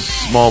nipples,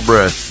 small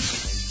breasts.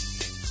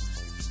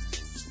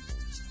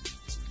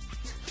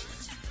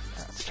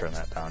 Let's turn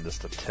that down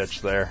just a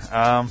titch there.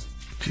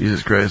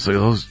 Jesus Christ, look at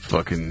those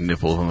fucking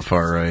nipples on the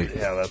far right.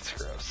 Yeah, that's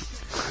gross.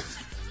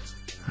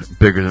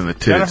 Bigger than the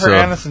tits. Jennifer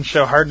Aniston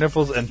show hard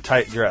nipples and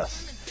tight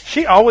dress.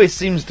 She always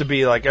seems to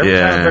be like, every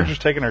time a picture's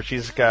taken her,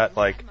 she's got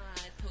like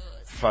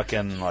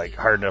fucking like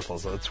hard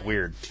nipples. It's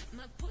weird.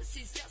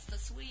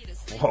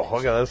 Whoa,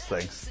 look at those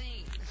things.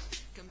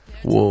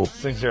 Whoa. These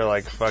things are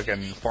like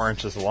fucking 4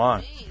 inches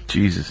long.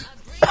 Jesus.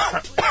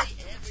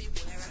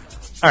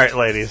 Alright,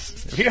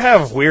 ladies. If you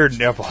have weird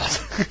nipples,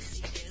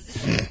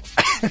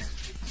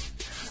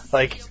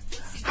 like,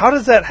 how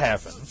does that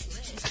happen?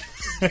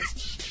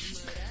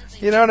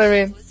 You know what I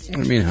mean? What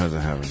do you mean, how does that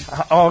happen?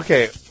 Oh,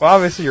 okay. Well,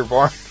 obviously you're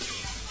born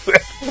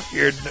with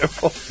weird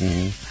nipples.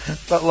 Mm-hmm.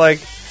 But like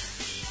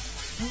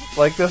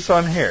this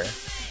one here.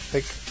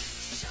 Like,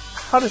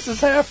 how does this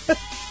happen?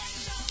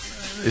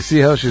 You see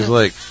how she's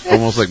like,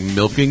 almost like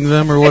milking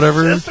them or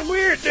whatever? It's just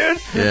weird, dude.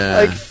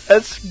 Yeah. Like,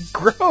 that's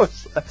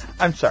gross.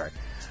 I'm sorry.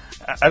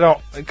 I don't,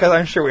 because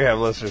I'm sure we have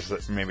listeners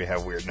that maybe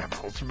have weird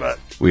nipples, but.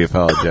 We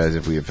apologize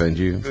if we offend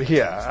you.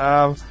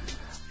 Yeah.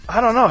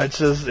 I don't know. It's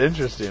just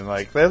interesting.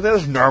 Like,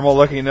 there's normal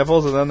looking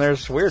nipples and then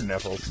there's weird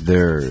nipples.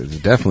 There's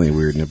definitely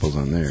weird nipples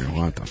on there.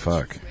 What the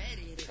fuck?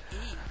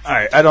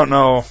 Alright, I don't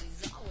know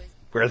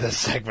where this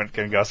segment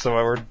can go, so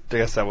I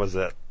guess that was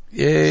it.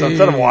 Yay. So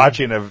instead of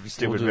watching a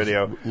stupid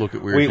video, look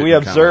at weird we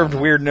observed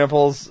comment. weird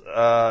nipples,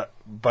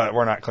 but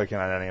we're not clicking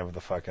on any of the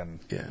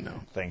fucking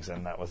things,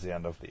 and that was the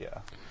end of the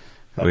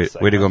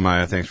way to go,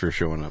 Maya. Thanks for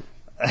showing up.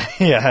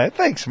 Yeah,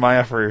 thanks,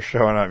 Maya, for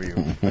showing up. You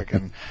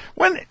fucking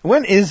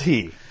when is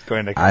he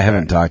going to come I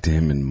haven't back? talked to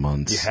him in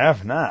months. You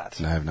have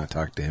not? I have not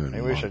talked to him in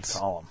Maybe months. we should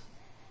call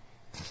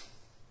him.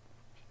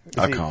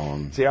 I'll call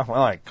him. See,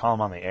 well, I call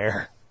him on the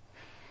air.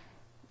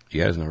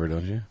 You guys number,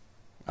 don't you?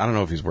 I don't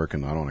know if he's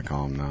working. I don't want to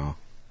call him now.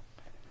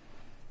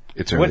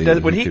 It's early.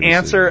 Would he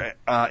answer?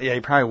 Yeah, he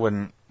probably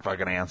wouldn't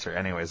fucking answer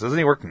anyways. Doesn't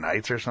he work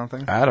nights or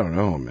something? I don't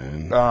know,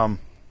 man.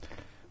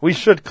 We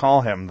should call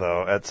him,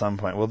 though, at some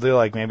point. We'll do,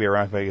 like, maybe a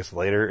Rock Vegas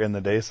later in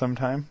the day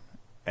sometime,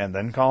 and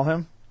then call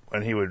him,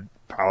 when he would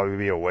probably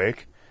be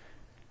awake.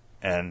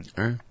 And,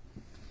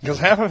 because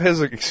half of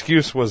his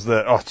excuse was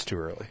that, it's too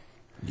early.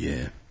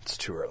 Yeah. It's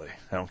too early.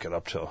 I don't get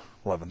up till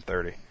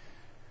 11:30.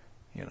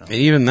 You know. And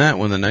even that,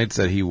 when the night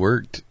that he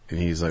worked, and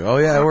he's like, oh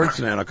yeah, I work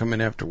tonight, I'll come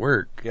in after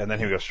work. Yeah, and then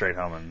he would go straight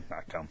home and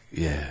not come.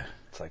 Yeah.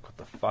 It's like, what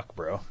the fuck,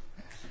 bro?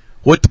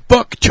 What the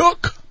fuck,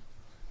 Chuck?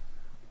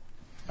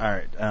 All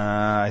right,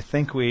 I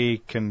think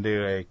we can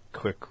do a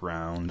quick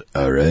round.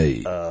 All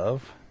right.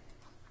 Of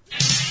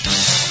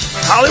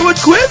Hollywood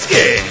Quiz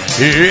Game.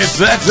 It's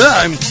that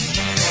time.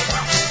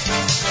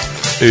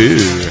 Ew.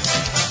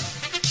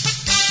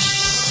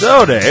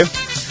 So, Dave.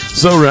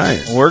 So,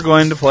 right. We're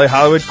going to play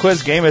Hollywood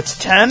Quiz Game. It's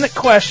 10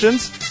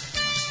 questions,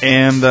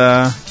 and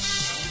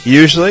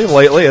usually,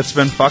 lately, it's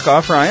been fuck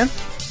off, Ryan.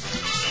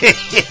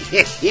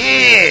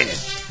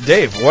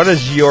 Dave, what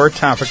is your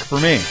topic for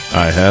me?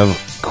 I have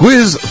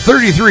Quiz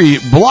 33,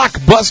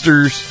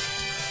 Blockbusters.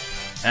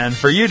 And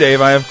for you,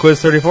 Dave, I have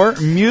Quiz 34,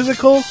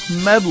 Musical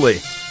Medley.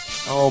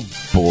 Oh,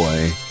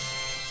 boy.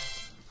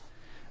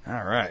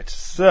 All right.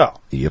 So,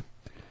 Yep.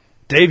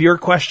 Dave, your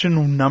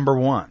question number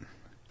 1.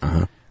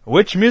 Uh-huh.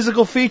 Which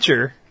musical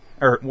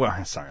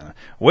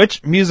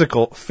which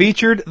musical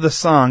featured the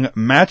song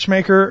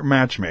Matchmaker,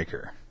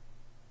 Matchmaker?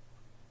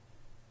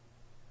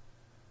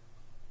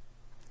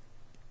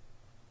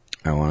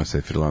 I want to say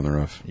Fiddle on the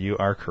Roof. You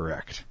are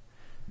correct.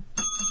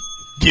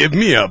 Give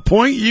me a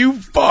point, you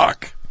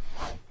fuck.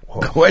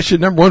 Whoa.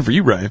 Question number 1 for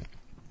you, Ryan.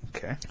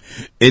 Okay.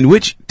 In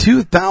which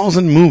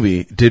 2000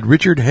 movie did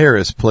Richard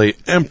Harris play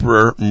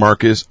Emperor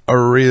Marcus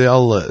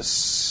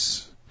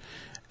Aurelius?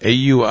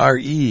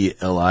 Aurelius.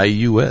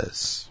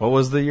 What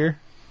was the year?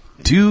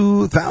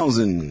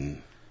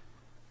 2000.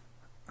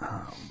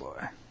 Oh,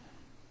 boy.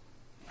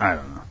 I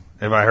don't know.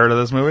 Have I heard of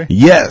this movie?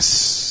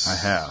 Yes. I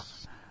have.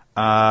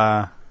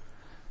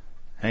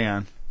 Hang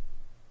on.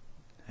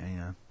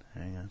 What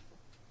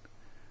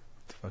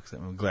the fuck's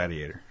that movie?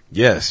 Gladiator.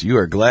 Yes, you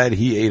are glad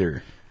he ate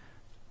her.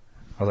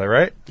 Was I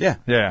right? Yeah.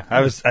 Yeah.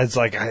 I was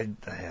like, I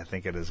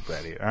think it is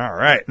Gladiator. All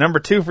right. Number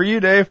 2 for you,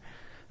 Dave.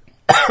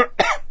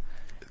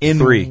 In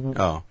 3.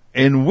 Oh.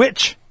 In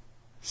which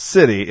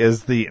city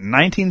is the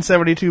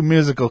 1972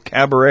 musical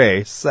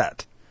Cabaret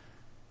set?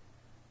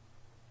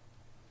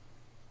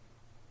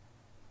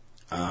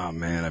 Oh,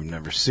 man, I've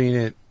never seen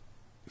it.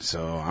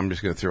 So I'm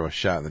just going to throw a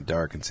shot in the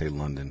dark and say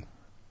London.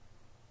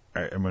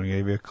 All right, I'm going to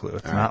give you a clue.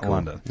 It's All right, not cool.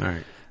 London. All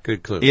right.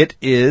 Good clue. It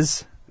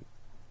is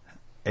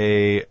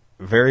a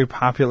very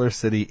popular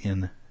city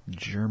in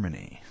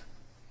Germany.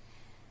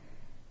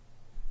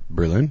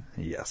 Berlin?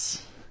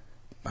 Yes.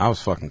 I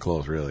was fucking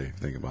close, really.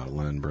 Think about it.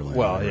 London, Berlin.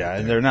 Well, right yeah,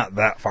 and there. they're not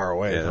that far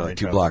away. Yeah, from like each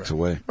 2 other. blocks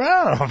away.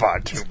 Well, I don't know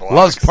about 2 blocks.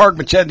 Loves Park,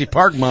 Machete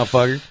Park,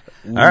 motherfucker.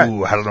 All right.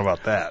 Ooh, I don't know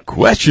about that.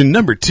 Question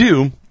number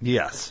 2.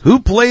 Yes. Who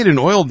played an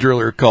oil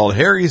driller called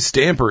Harry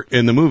Stamper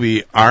in the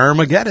movie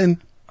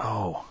Armageddon?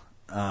 Oh,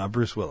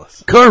 Bruce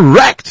Willis.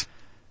 Correct!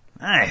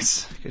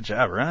 Nice. Good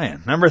job,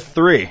 Ryan. Number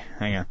 3.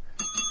 Hang on.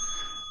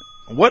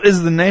 What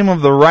is the name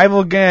of the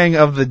rival gang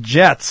of the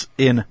Jets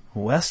in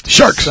West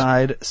Sharks.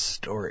 Side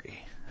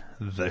Story?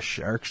 The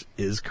Sharks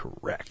is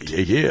correct.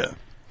 Yeah.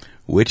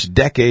 Which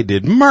decade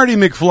did Marty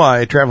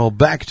McFly travel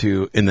back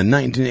to in the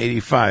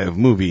 1985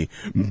 movie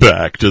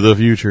Back to the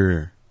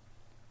Future?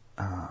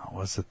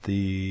 Was it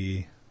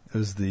the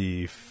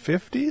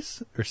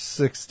 50s or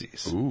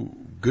 60s? Ooh,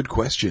 good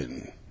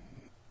question.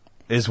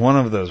 Is one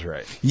of those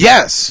right?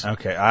 Yes!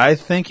 Okay, I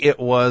think it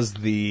was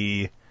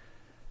the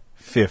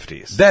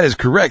 50s. That is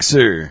correct,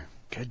 sir.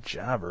 Good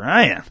job,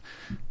 Ryan.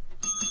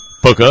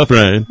 Fuck off,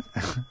 Ryan.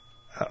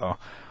 Uh-oh.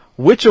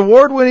 Which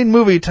award-winning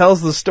movie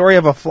tells the story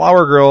of a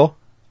flower girl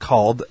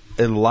called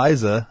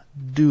Eliza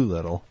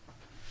Doolittle?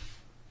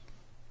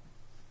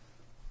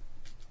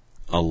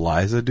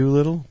 Eliza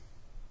Doolittle?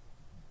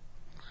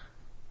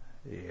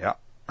 Yeah.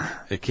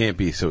 It can't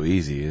be so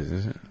easy,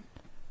 is it?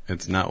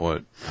 It's not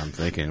what I'm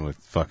thinking with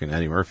fucking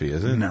Eddie Murphy,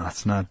 is it? No,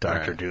 it's not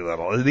Dr. All right.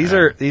 Doolittle. These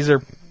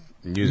are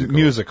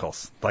Musical.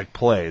 like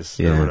plays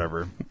Yeah. or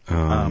whatever.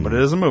 But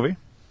it is a movie.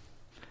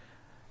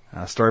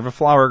 A story of a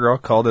flower girl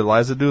called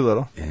Eliza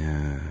Doolittle.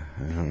 Yeah,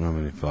 I don't know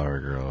many flower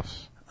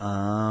girls.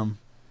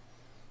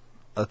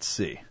 Let's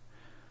see.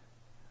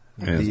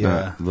 And it's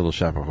not Little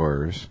Shop of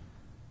Horrors.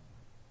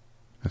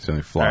 That's the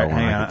only flower one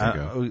I can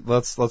think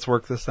of. Let's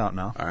work this out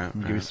now. All right, I'll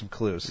give all you right. some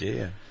clues.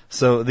 Yeah.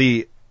 So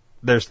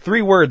there's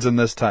 3 words in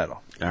this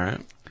title. All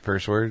right.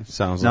 First word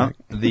sounds No, like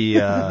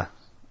the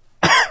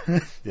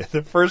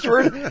the first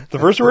word. The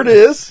first word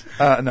is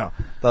no.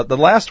 The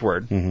last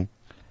word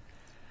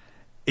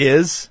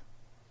is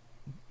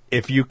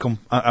if you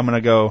I'm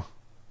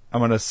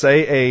gonna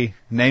say a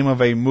name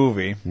of a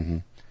movie,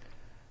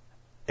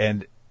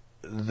 and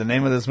the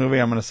name of this movie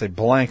I'm gonna say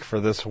blank for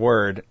this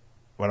word.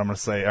 What I'm gonna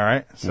say. All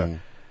right. So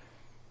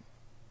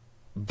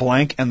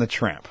blank and the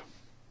Tramp.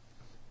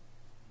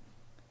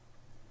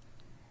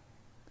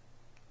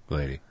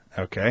 Lady.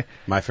 Okay.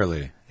 My Fair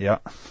Lady. Yeah.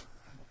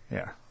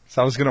 Yeah.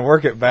 So I was gonna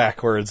work it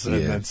backwards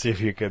and Yeah. then see if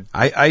you could.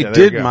 I Yeah, there you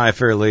did go. My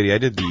Fair Lady. I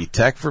did the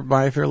tech for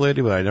My Fair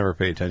Lady, but I never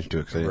paid attention to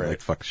it because I didn't Right.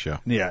 like fuck the show.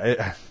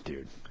 Yeah,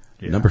 dude.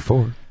 Yeah. Number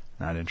 4.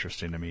 Not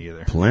interesting to me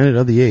either. Planet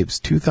of the Apes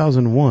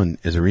 2001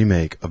 is a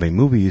remake of a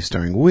movie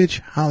starring which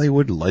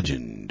Hollywood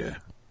legend?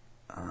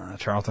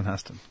 Charlton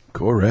Heston.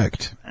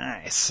 Correct.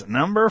 Nice.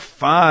 Number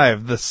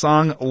 5. The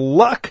song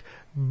 "Luck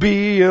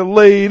Be a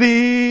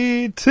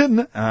Lady"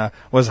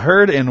 was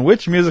heard in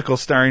which musical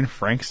starring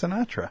Frank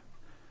Sinatra?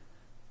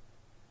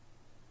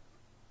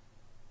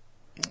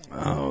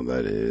 Oh,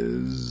 that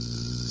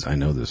is... I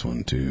know this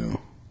one, too.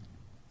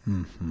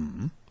 Oh,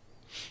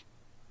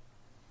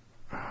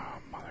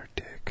 mother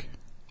dick.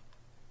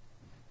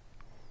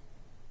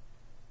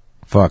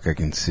 Fuck, I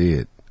can see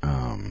it.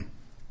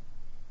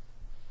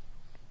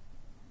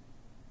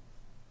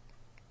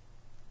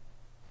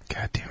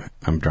 God damn it.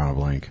 I'm drawing a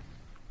blank.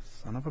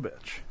 Son of a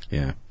bitch.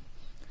 Yeah.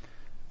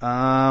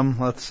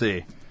 Let's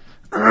see.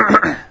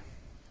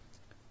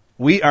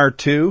 We Are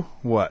Two.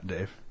 What,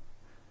 Dave?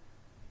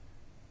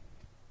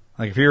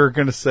 Like if you were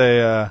going to say,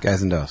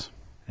 Guys and Dolls.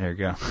 there you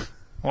go.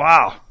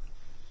 Wow.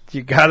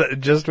 You got it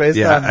just based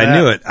Yeah, on that. I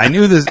knew it. I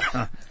knew this.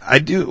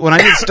 When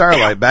I did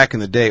Starlight back in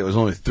the day, it was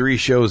only 3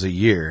 shows a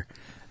year.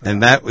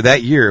 And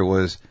that year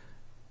was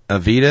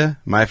Evita,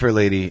 My Fair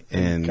Lady,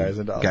 and Guys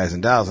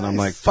and Dolls. And I'm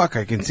like, fuck,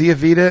 I can see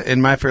Evita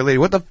and My Fair Lady.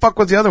 What the fuck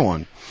was the other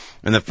one?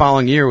 And the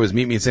following year was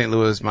Meet Me in St.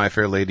 Louis, My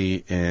Fair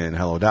Lady, and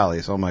Hello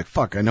Dolly. So I'm like,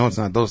 fuck, I know it's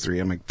not those 3.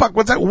 I'm like, fuck,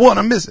 what's that one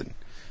I'm missing?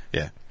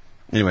 Yeah.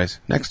 Anyways,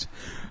 next.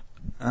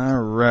 All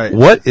right.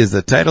 What is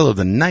the title of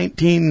the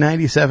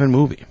 1997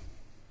 movie?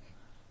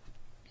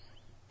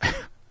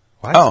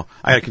 What? Oh,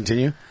 I gotta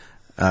continue.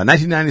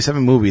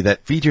 1997 movie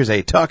that features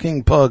a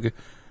talking pug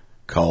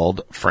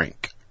called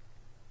Frank.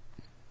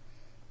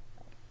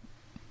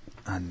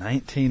 A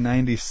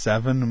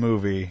 1997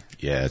 movie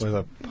Yeah, it's with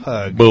a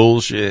pug.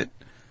 bullshit.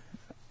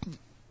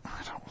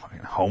 Fucking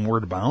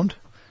Homeward Bound?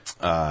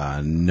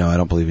 No, I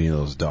don't believe any of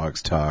those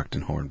dogs talked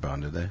in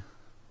Hornbound, did they?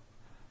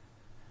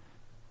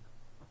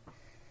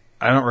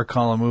 I don't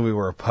recall a movie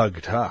where a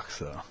pug talks,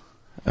 though.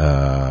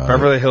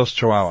 Beverly Hills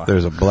Chihuahua.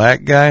 There's a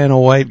black guy and a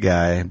white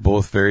guy,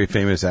 both very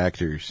famous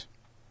actors.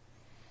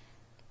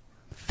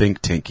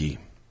 Think Tinky.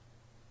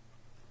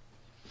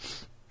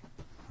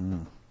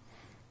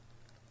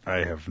 I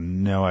have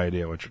no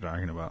idea what you're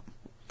talking about.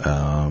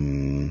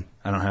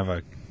 I don't have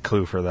a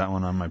clue for that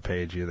one on my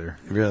page either.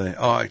 Really?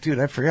 Oh, dude,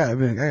 I forgot.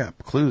 I got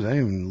clues. I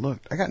didn't even look.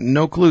 I got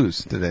no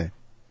clues today.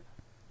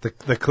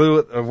 The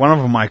clue, one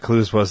of my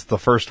clues was the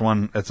first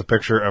one. It's a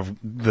picture of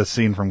the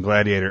scene from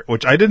Gladiator,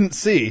 which I didn't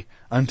see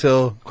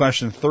until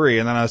question 3,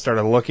 and then I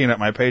started looking at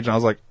my page, and I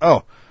was like,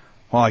 oh,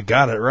 well, I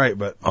got it right,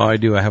 but... Oh, I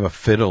do. I have a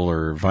fiddle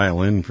or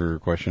violin for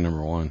question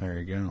number 1.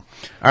 There you go.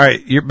 All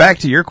right, you're back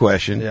to your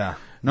question. Yeah.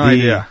 No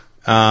idea.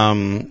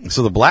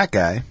 So the black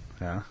guy...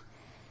 Yeah.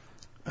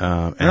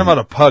 And about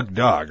a pug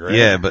dog, right?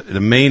 Yeah, but the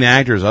main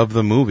actors of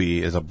the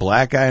movie is a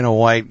black guy and a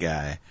white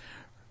guy.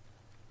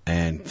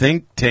 And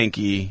Think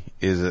Tanky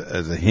is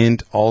a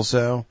hint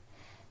also.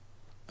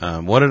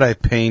 What did I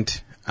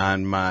paint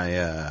on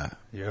my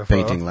UFO?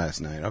 painting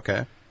last night?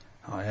 Okay.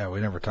 Oh, yeah, we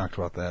never talked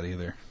about that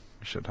either.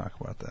 We should talk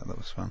about that. That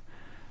was fun.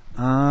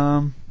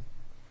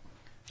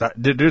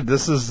 Dude,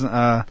 this is...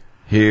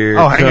 Here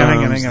Oh, comes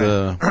hang on.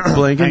 the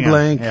blank and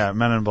blank. Yeah,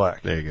 Men in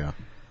Black. There you go.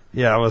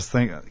 Yeah, I was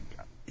thinking...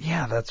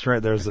 Yeah, that's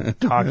right. There's a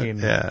talking...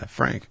 Yeah,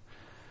 Frank.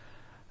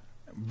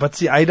 But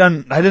see, I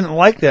didn't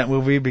like that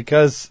movie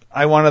because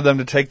I wanted them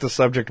to take the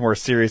subject more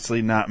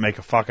seriously, not make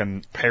a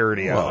fucking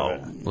parody out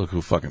of it. Look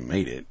who fucking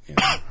made it. You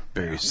know,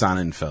 Barry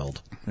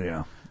Sonnenfeld.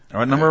 Yeah.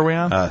 What number are we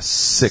on?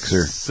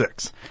 6er.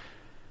 6.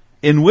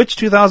 In which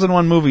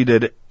 2001 movie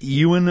did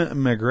Ewan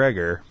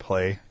McGregor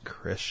play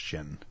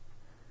Christian?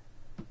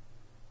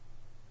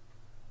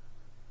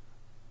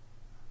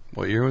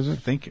 What year was it?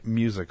 Think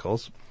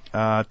musicals.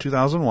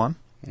 2001.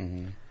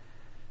 Mm-hmm.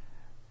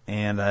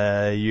 And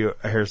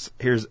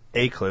here's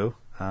a clue.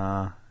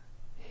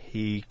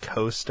 He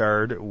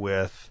co-starred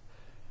with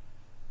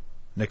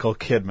Nicole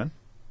Kidman.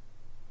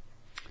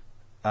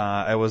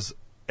 It was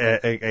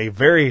a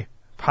very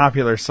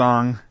popular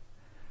song.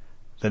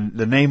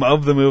 The name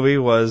of the movie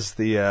was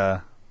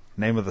the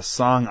name of the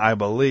song, I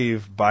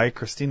believe, by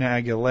Christina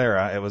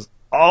Aguilera. It was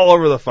all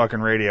over the fucking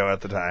radio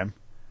at the time.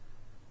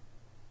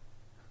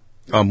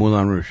 Oh,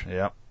 Moulin Rouge.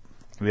 Yep.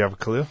 Do you have a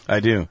clue? I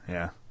do.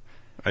 Yeah.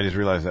 I just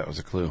realized that was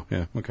a clue.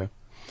 Yeah, okay.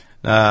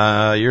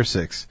 You're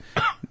 6.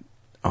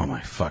 Oh,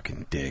 my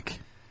fucking dick.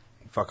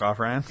 Fuck off,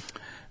 Ryan.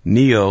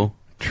 Neo,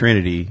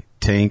 Trinity,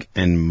 Tank,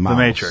 and Mouse. The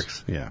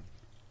Matrix. Yeah.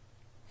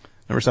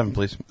 Number 7,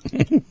 please.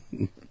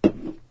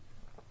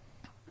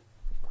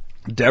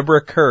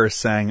 Deborah Kerr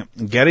sang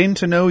Getting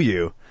to Know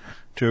You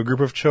to a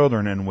group of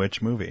children in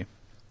which movie?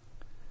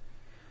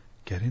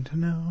 Getting to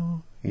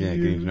know Yeah,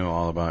 you. getting to know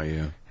all about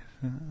you.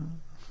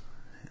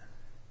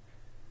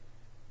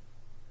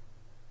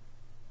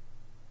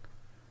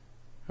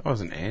 That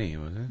wasn't Annie,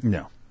 was it?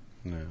 No.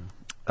 No.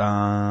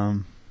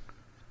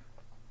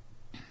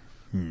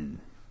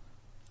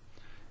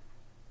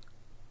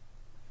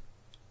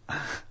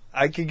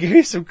 I could give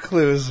you some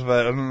clues,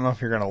 but I don't know if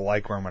you're going to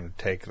like where I'm going to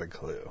take the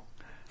clue.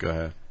 Go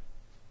ahead.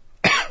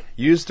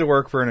 Used to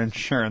work for an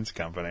insurance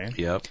company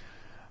Yep.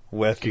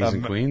 with Kings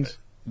and Queens?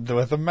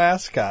 with a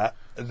mascot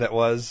that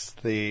was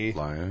the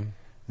Lion.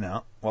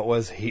 no. What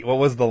was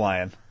the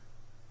lion?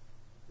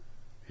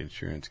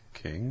 Insurance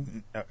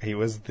King. No, he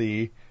was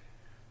the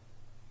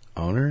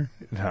Owner?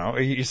 no.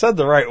 You said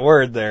the right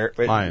word there.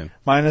 But Lion.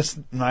 minus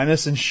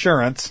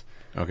insurance.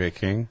 Okay,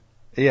 King.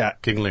 Yeah.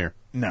 King Lear.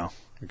 No.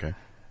 Okay.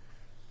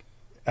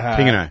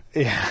 King and I.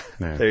 Yeah.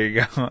 Yeah. There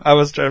you go. I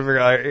was trying to figure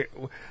out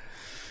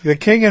the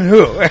King and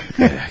who.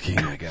 Yeah, King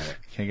and I got it.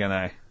 King and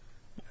I.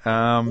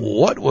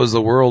 What was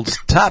the world's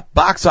top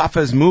box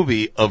office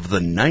movie of the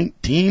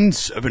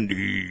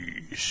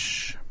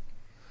 1970s?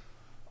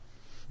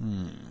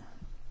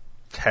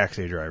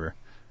 Taxi Driver.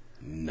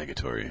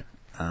 Negatory.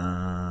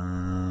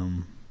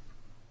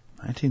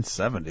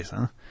 1970s,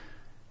 huh?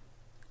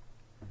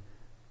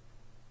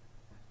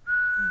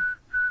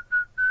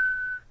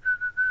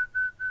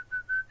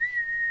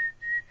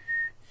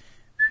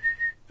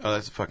 Oh,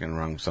 that's a fucking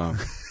wrong song.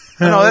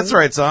 Oh, no, that's the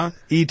right song.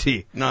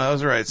 E.T. No, that was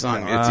the right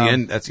song. It's the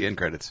end. That's the end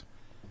credits.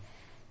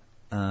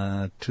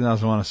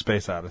 2001: A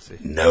Space Odyssey.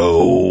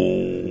 No.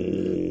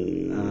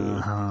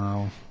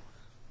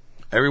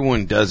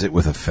 Everyone does it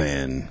with a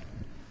fan.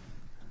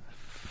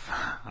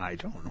 I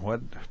don't know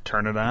what.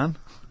 Turn it on.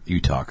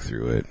 You talk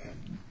through it.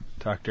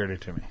 Talk dirty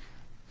to me.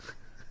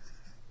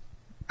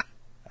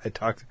 I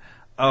talked.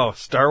 Oh,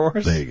 Star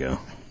Wars. There you go.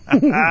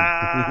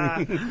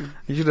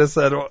 You should have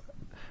said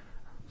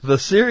the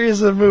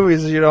series of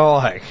movies you don't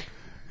like.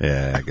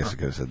 Yeah, I guess I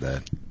could have said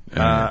that.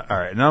 All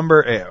right,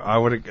 number 8. I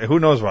would. Who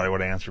knows what I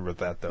would have answered with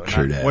that though?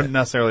 True that. Wouldn't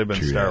necessarily have been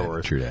True Star that.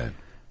 Wars. True that.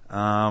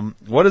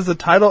 What is the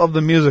title of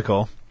the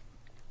musical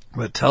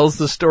that tells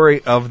the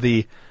story of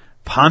the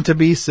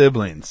Pontaby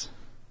siblings?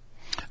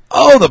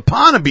 Oh, the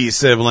Pontaby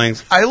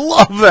siblings. I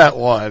love that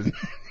one.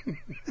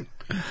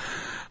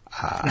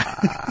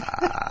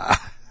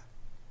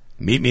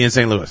 Meet Me in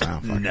St. Louis. Oh,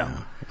 fuck No.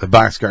 The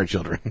Boxcar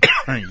Children.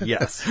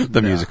 Yes,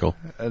 The musical.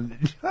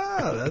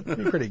 That'd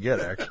be pretty good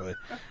actually.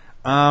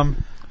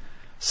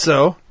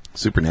 So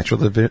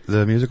Supernatural,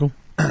 the musical?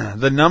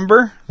 the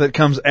number that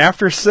comes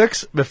after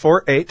 6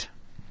 before 8,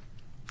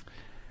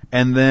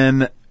 and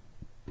then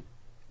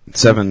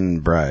 7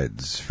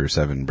 brides for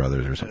 7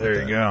 brothers or something there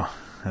like you that.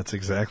 That's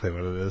exactly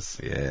what it is.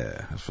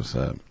 Yeah, that's what's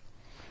up.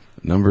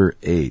 Number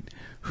 8.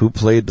 Who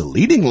played the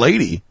leading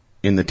lady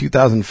in the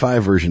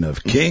 2005 version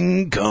of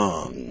King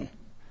Kong?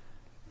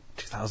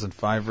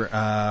 2005.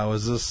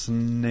 Was this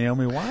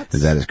Naomi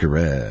Watts? That is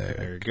correct.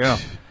 There you go.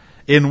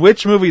 In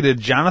which movie did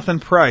Jonathan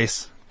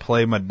Pryce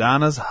play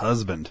Madonna's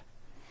husband?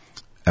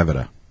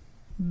 Evita.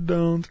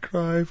 Don't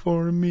cry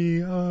for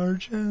me,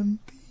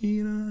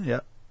 Argentina.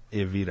 Yep.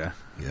 Evita.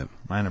 Yep.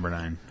 My number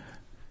 9.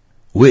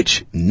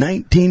 Which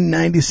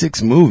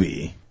 1996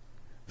 movie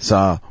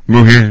saw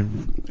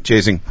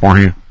chasing?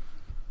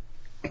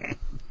 I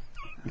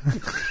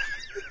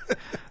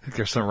think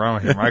there's something wrong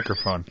with your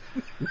microphone.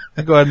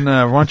 Go ahead and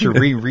why don't you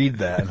reread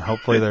that, and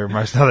hopefully there's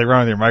nothing wrong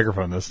with your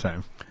microphone this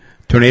time.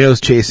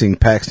 Tornadoes chasing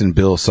Paxton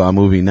Bill saw a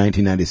movie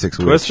 1996.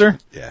 Twister?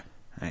 Yeah.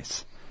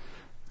 Nice.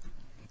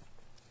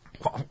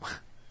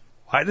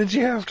 Why did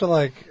you have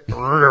to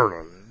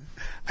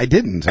I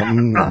didn't.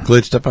 Something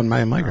glitched up on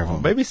my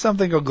microphone. Maybe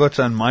something will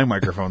glitch on my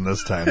microphone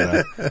this time.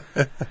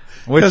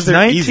 Which 'Cause they're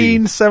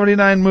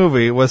 1979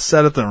 movie was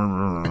set at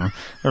the...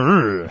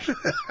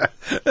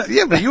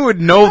 Yeah, but you would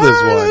know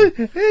this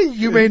one.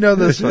 You may know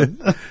this one.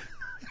 All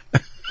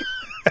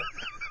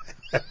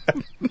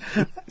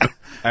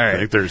right. I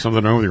think there's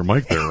something wrong with your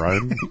mic there,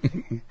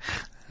 Ryan.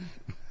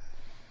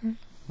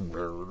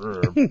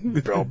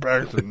 Bill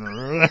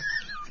Paxton.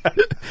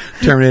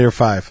 Terminator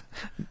 5.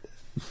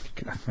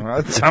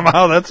 Well,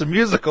 somehow that's a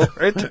musical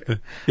right there.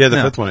 Yeah, the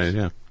No. fifth one is,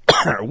 yeah.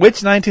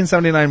 Which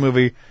 1979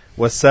 movie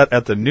was set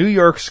at the New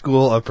York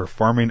School of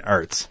Performing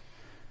Arts?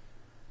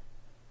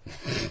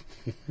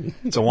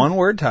 It's a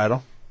one-word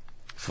title.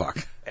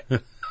 Fuck.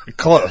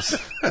 Close.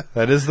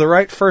 That is the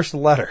right first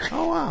letter.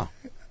 Oh,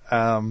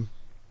 wow.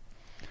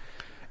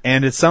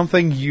 And it's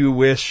something you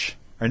wish,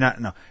 or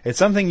not, no. It's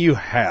something you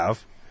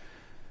have.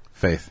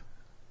 Faith.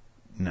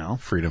 No.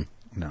 Freedom.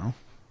 No.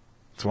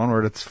 It's one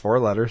word. It's 4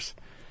 letters.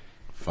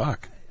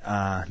 Fuck.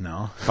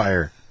 No.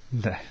 Fire.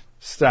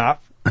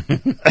 Stop.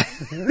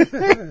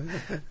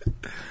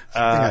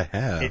 I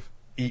have.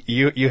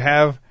 You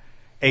have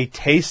a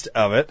taste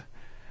of it.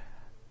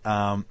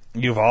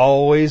 You've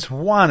always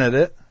wanted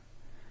it.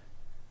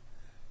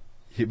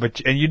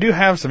 And you do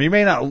have some. You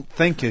may not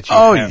think that you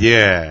have.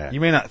 Yeah.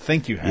 You may not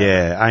think you have.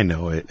 Yeah, I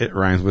know it. It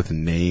rhymes with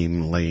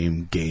name,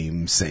 lame,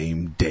 game,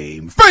 same,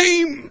 dame,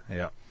 fame.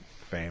 Yeah.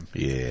 Fame.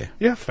 Yeah.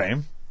 You have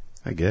fame.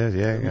 I guess,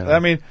 yeah. I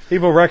mean,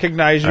 people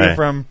recognize you Right.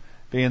 from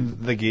being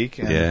the geek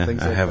and yeah,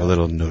 things I like have that. a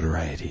little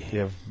notoriety. You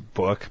have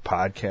book,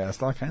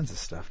 podcast, all kinds of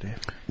stuff, Dave.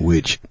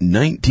 Which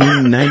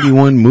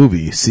 1991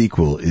 movie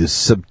sequel is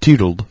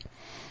subtitled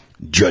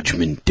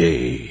Judgment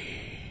Day?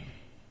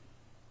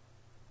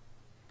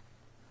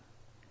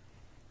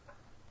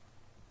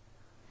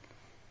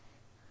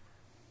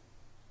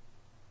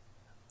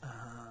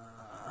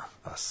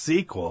 A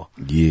sequel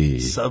Yeah.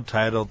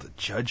 subtitled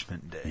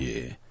Judgment Day.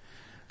 Yeah.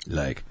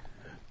 Like,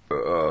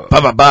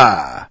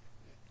 ba-ba-ba.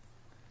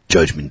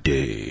 Judgment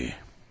Day.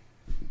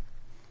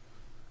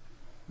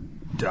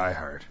 Die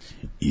Hard.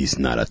 It's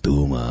not a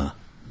tumor.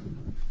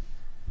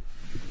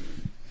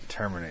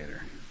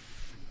 Terminator.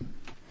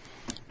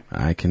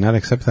 I cannot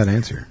accept that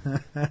answer.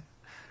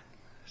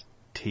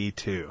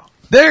 T2.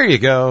 There you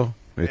go.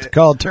 It's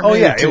called Terminator.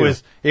 Oh yeah, 2.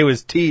 it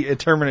was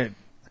Terminator.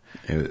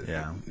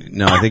 Yeah.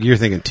 No, I think you're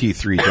thinking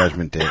T3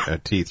 Judgment Day,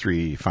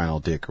 T3 Final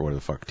Dick, or whatever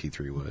the fuck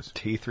T3 was.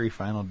 T3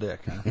 Final Dick,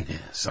 huh? Yeah,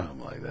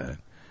 something like that.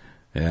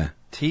 Yeah.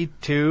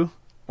 T2.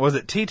 Was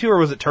it T2 or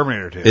was it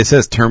Terminator 2? It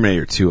says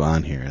Terminator 2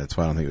 on here. That's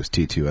why I don't think it was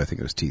T2. I think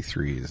it was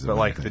T3. But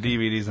like the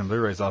DVDs and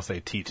Blu-rays all say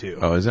T2.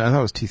 Oh, is that? I thought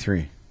it was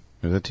T3.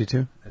 Was that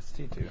T2? It's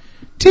T2.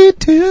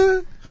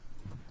 T2.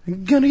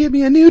 I'm gonna get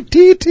me a new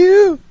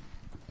T2.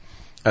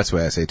 That's the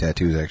way I say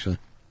tattoos, actually.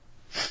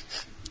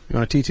 You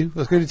want a T2?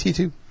 Let's go to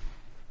T2.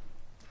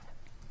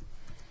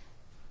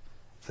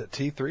 Is it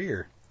T3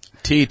 or?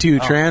 T2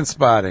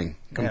 Transpotting.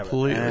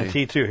 Completely. Yeah,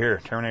 T2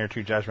 here. Terminator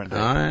 2 Judgment Day.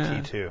 Oh,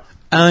 yeah. T2.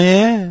 Oh,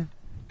 yeah.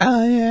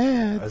 Oh,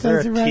 yeah. Is there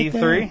a That's right T3?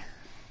 there.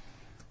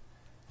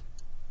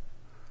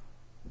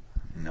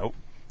 Nope.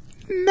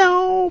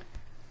 No.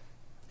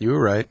 You were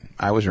right.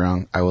 I was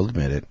wrong. I will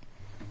admit it.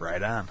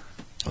 Right on.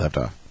 Left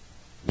off.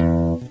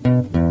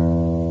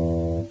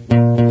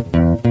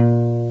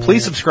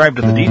 Please subscribe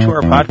to the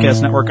D2R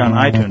Podcast Network on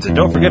iTunes and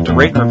don't forget to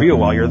rate and review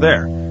while you're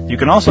there. You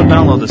can also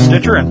download the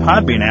Stitcher and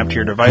Podbean app to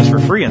your device for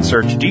free and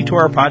search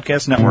D2R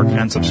Podcast Network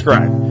and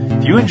subscribe.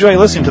 If you enjoy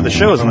listening to the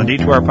shows on the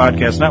D2R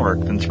Podcast Network,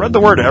 then spread the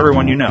word to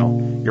everyone you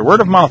know. Your word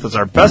of mouth is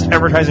our best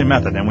advertising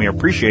method and we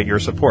appreciate your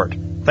support.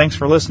 Thanks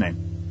for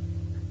listening.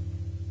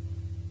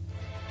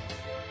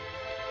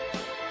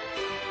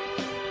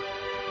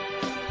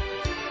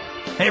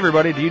 Hey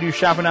everybody, do you do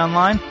shopping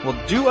online? Well,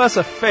 do us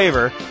a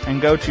favor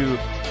and go to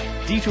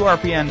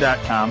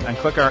d2rpn.com and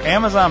click our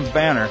Amazon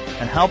banner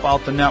and help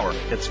out the network.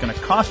 It's going to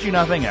cost you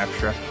nothing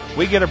extra.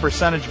 We get a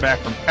percentage back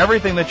from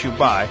everything that you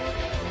buy.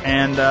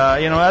 And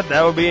you know what?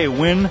 That would be a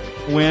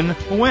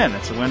win-win-win.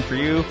 It's a win for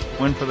you,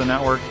 win for the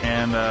network,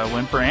 and a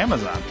win for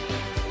Amazon.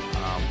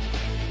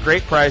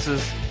 Great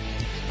prices,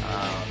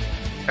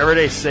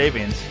 everyday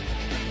savings,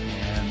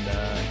 and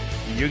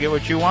you get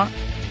what you want,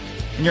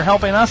 and you're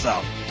helping us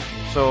out.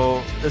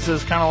 So this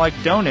is kind of like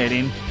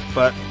donating,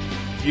 but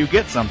you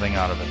get something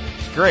out of it.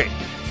 It's great.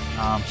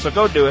 So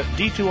go do it,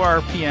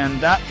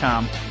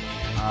 d2rpn.com.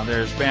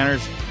 There's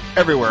banners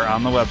everywhere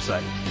on the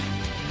website.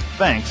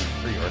 Thanks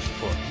for your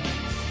support.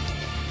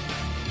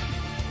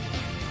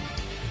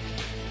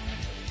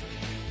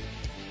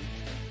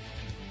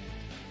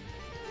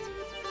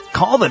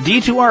 Call the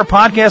D2R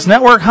Podcast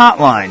Network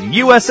hotline,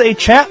 USA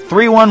Chat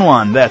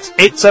 311. That's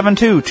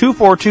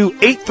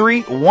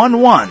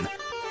 872-242-8311.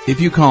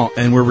 If you call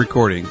and we're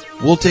recording,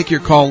 we'll take your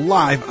call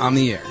live on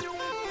the air.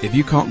 If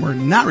you call and we're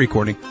not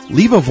recording,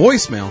 leave a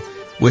voicemail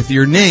with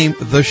your name,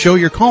 the show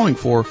you're calling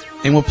for,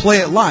 and we'll play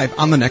it live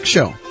on the next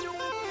show.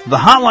 The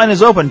hotline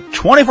is open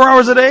 24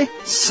 hours a day,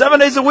 7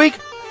 days a week,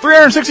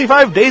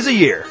 365 days a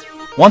year.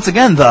 Once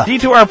again, the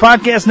D2R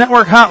Podcast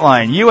Network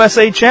hotline,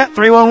 USA Chat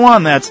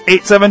 311. That's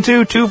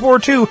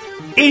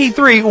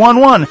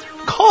 872-242-8311.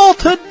 Call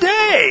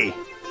today!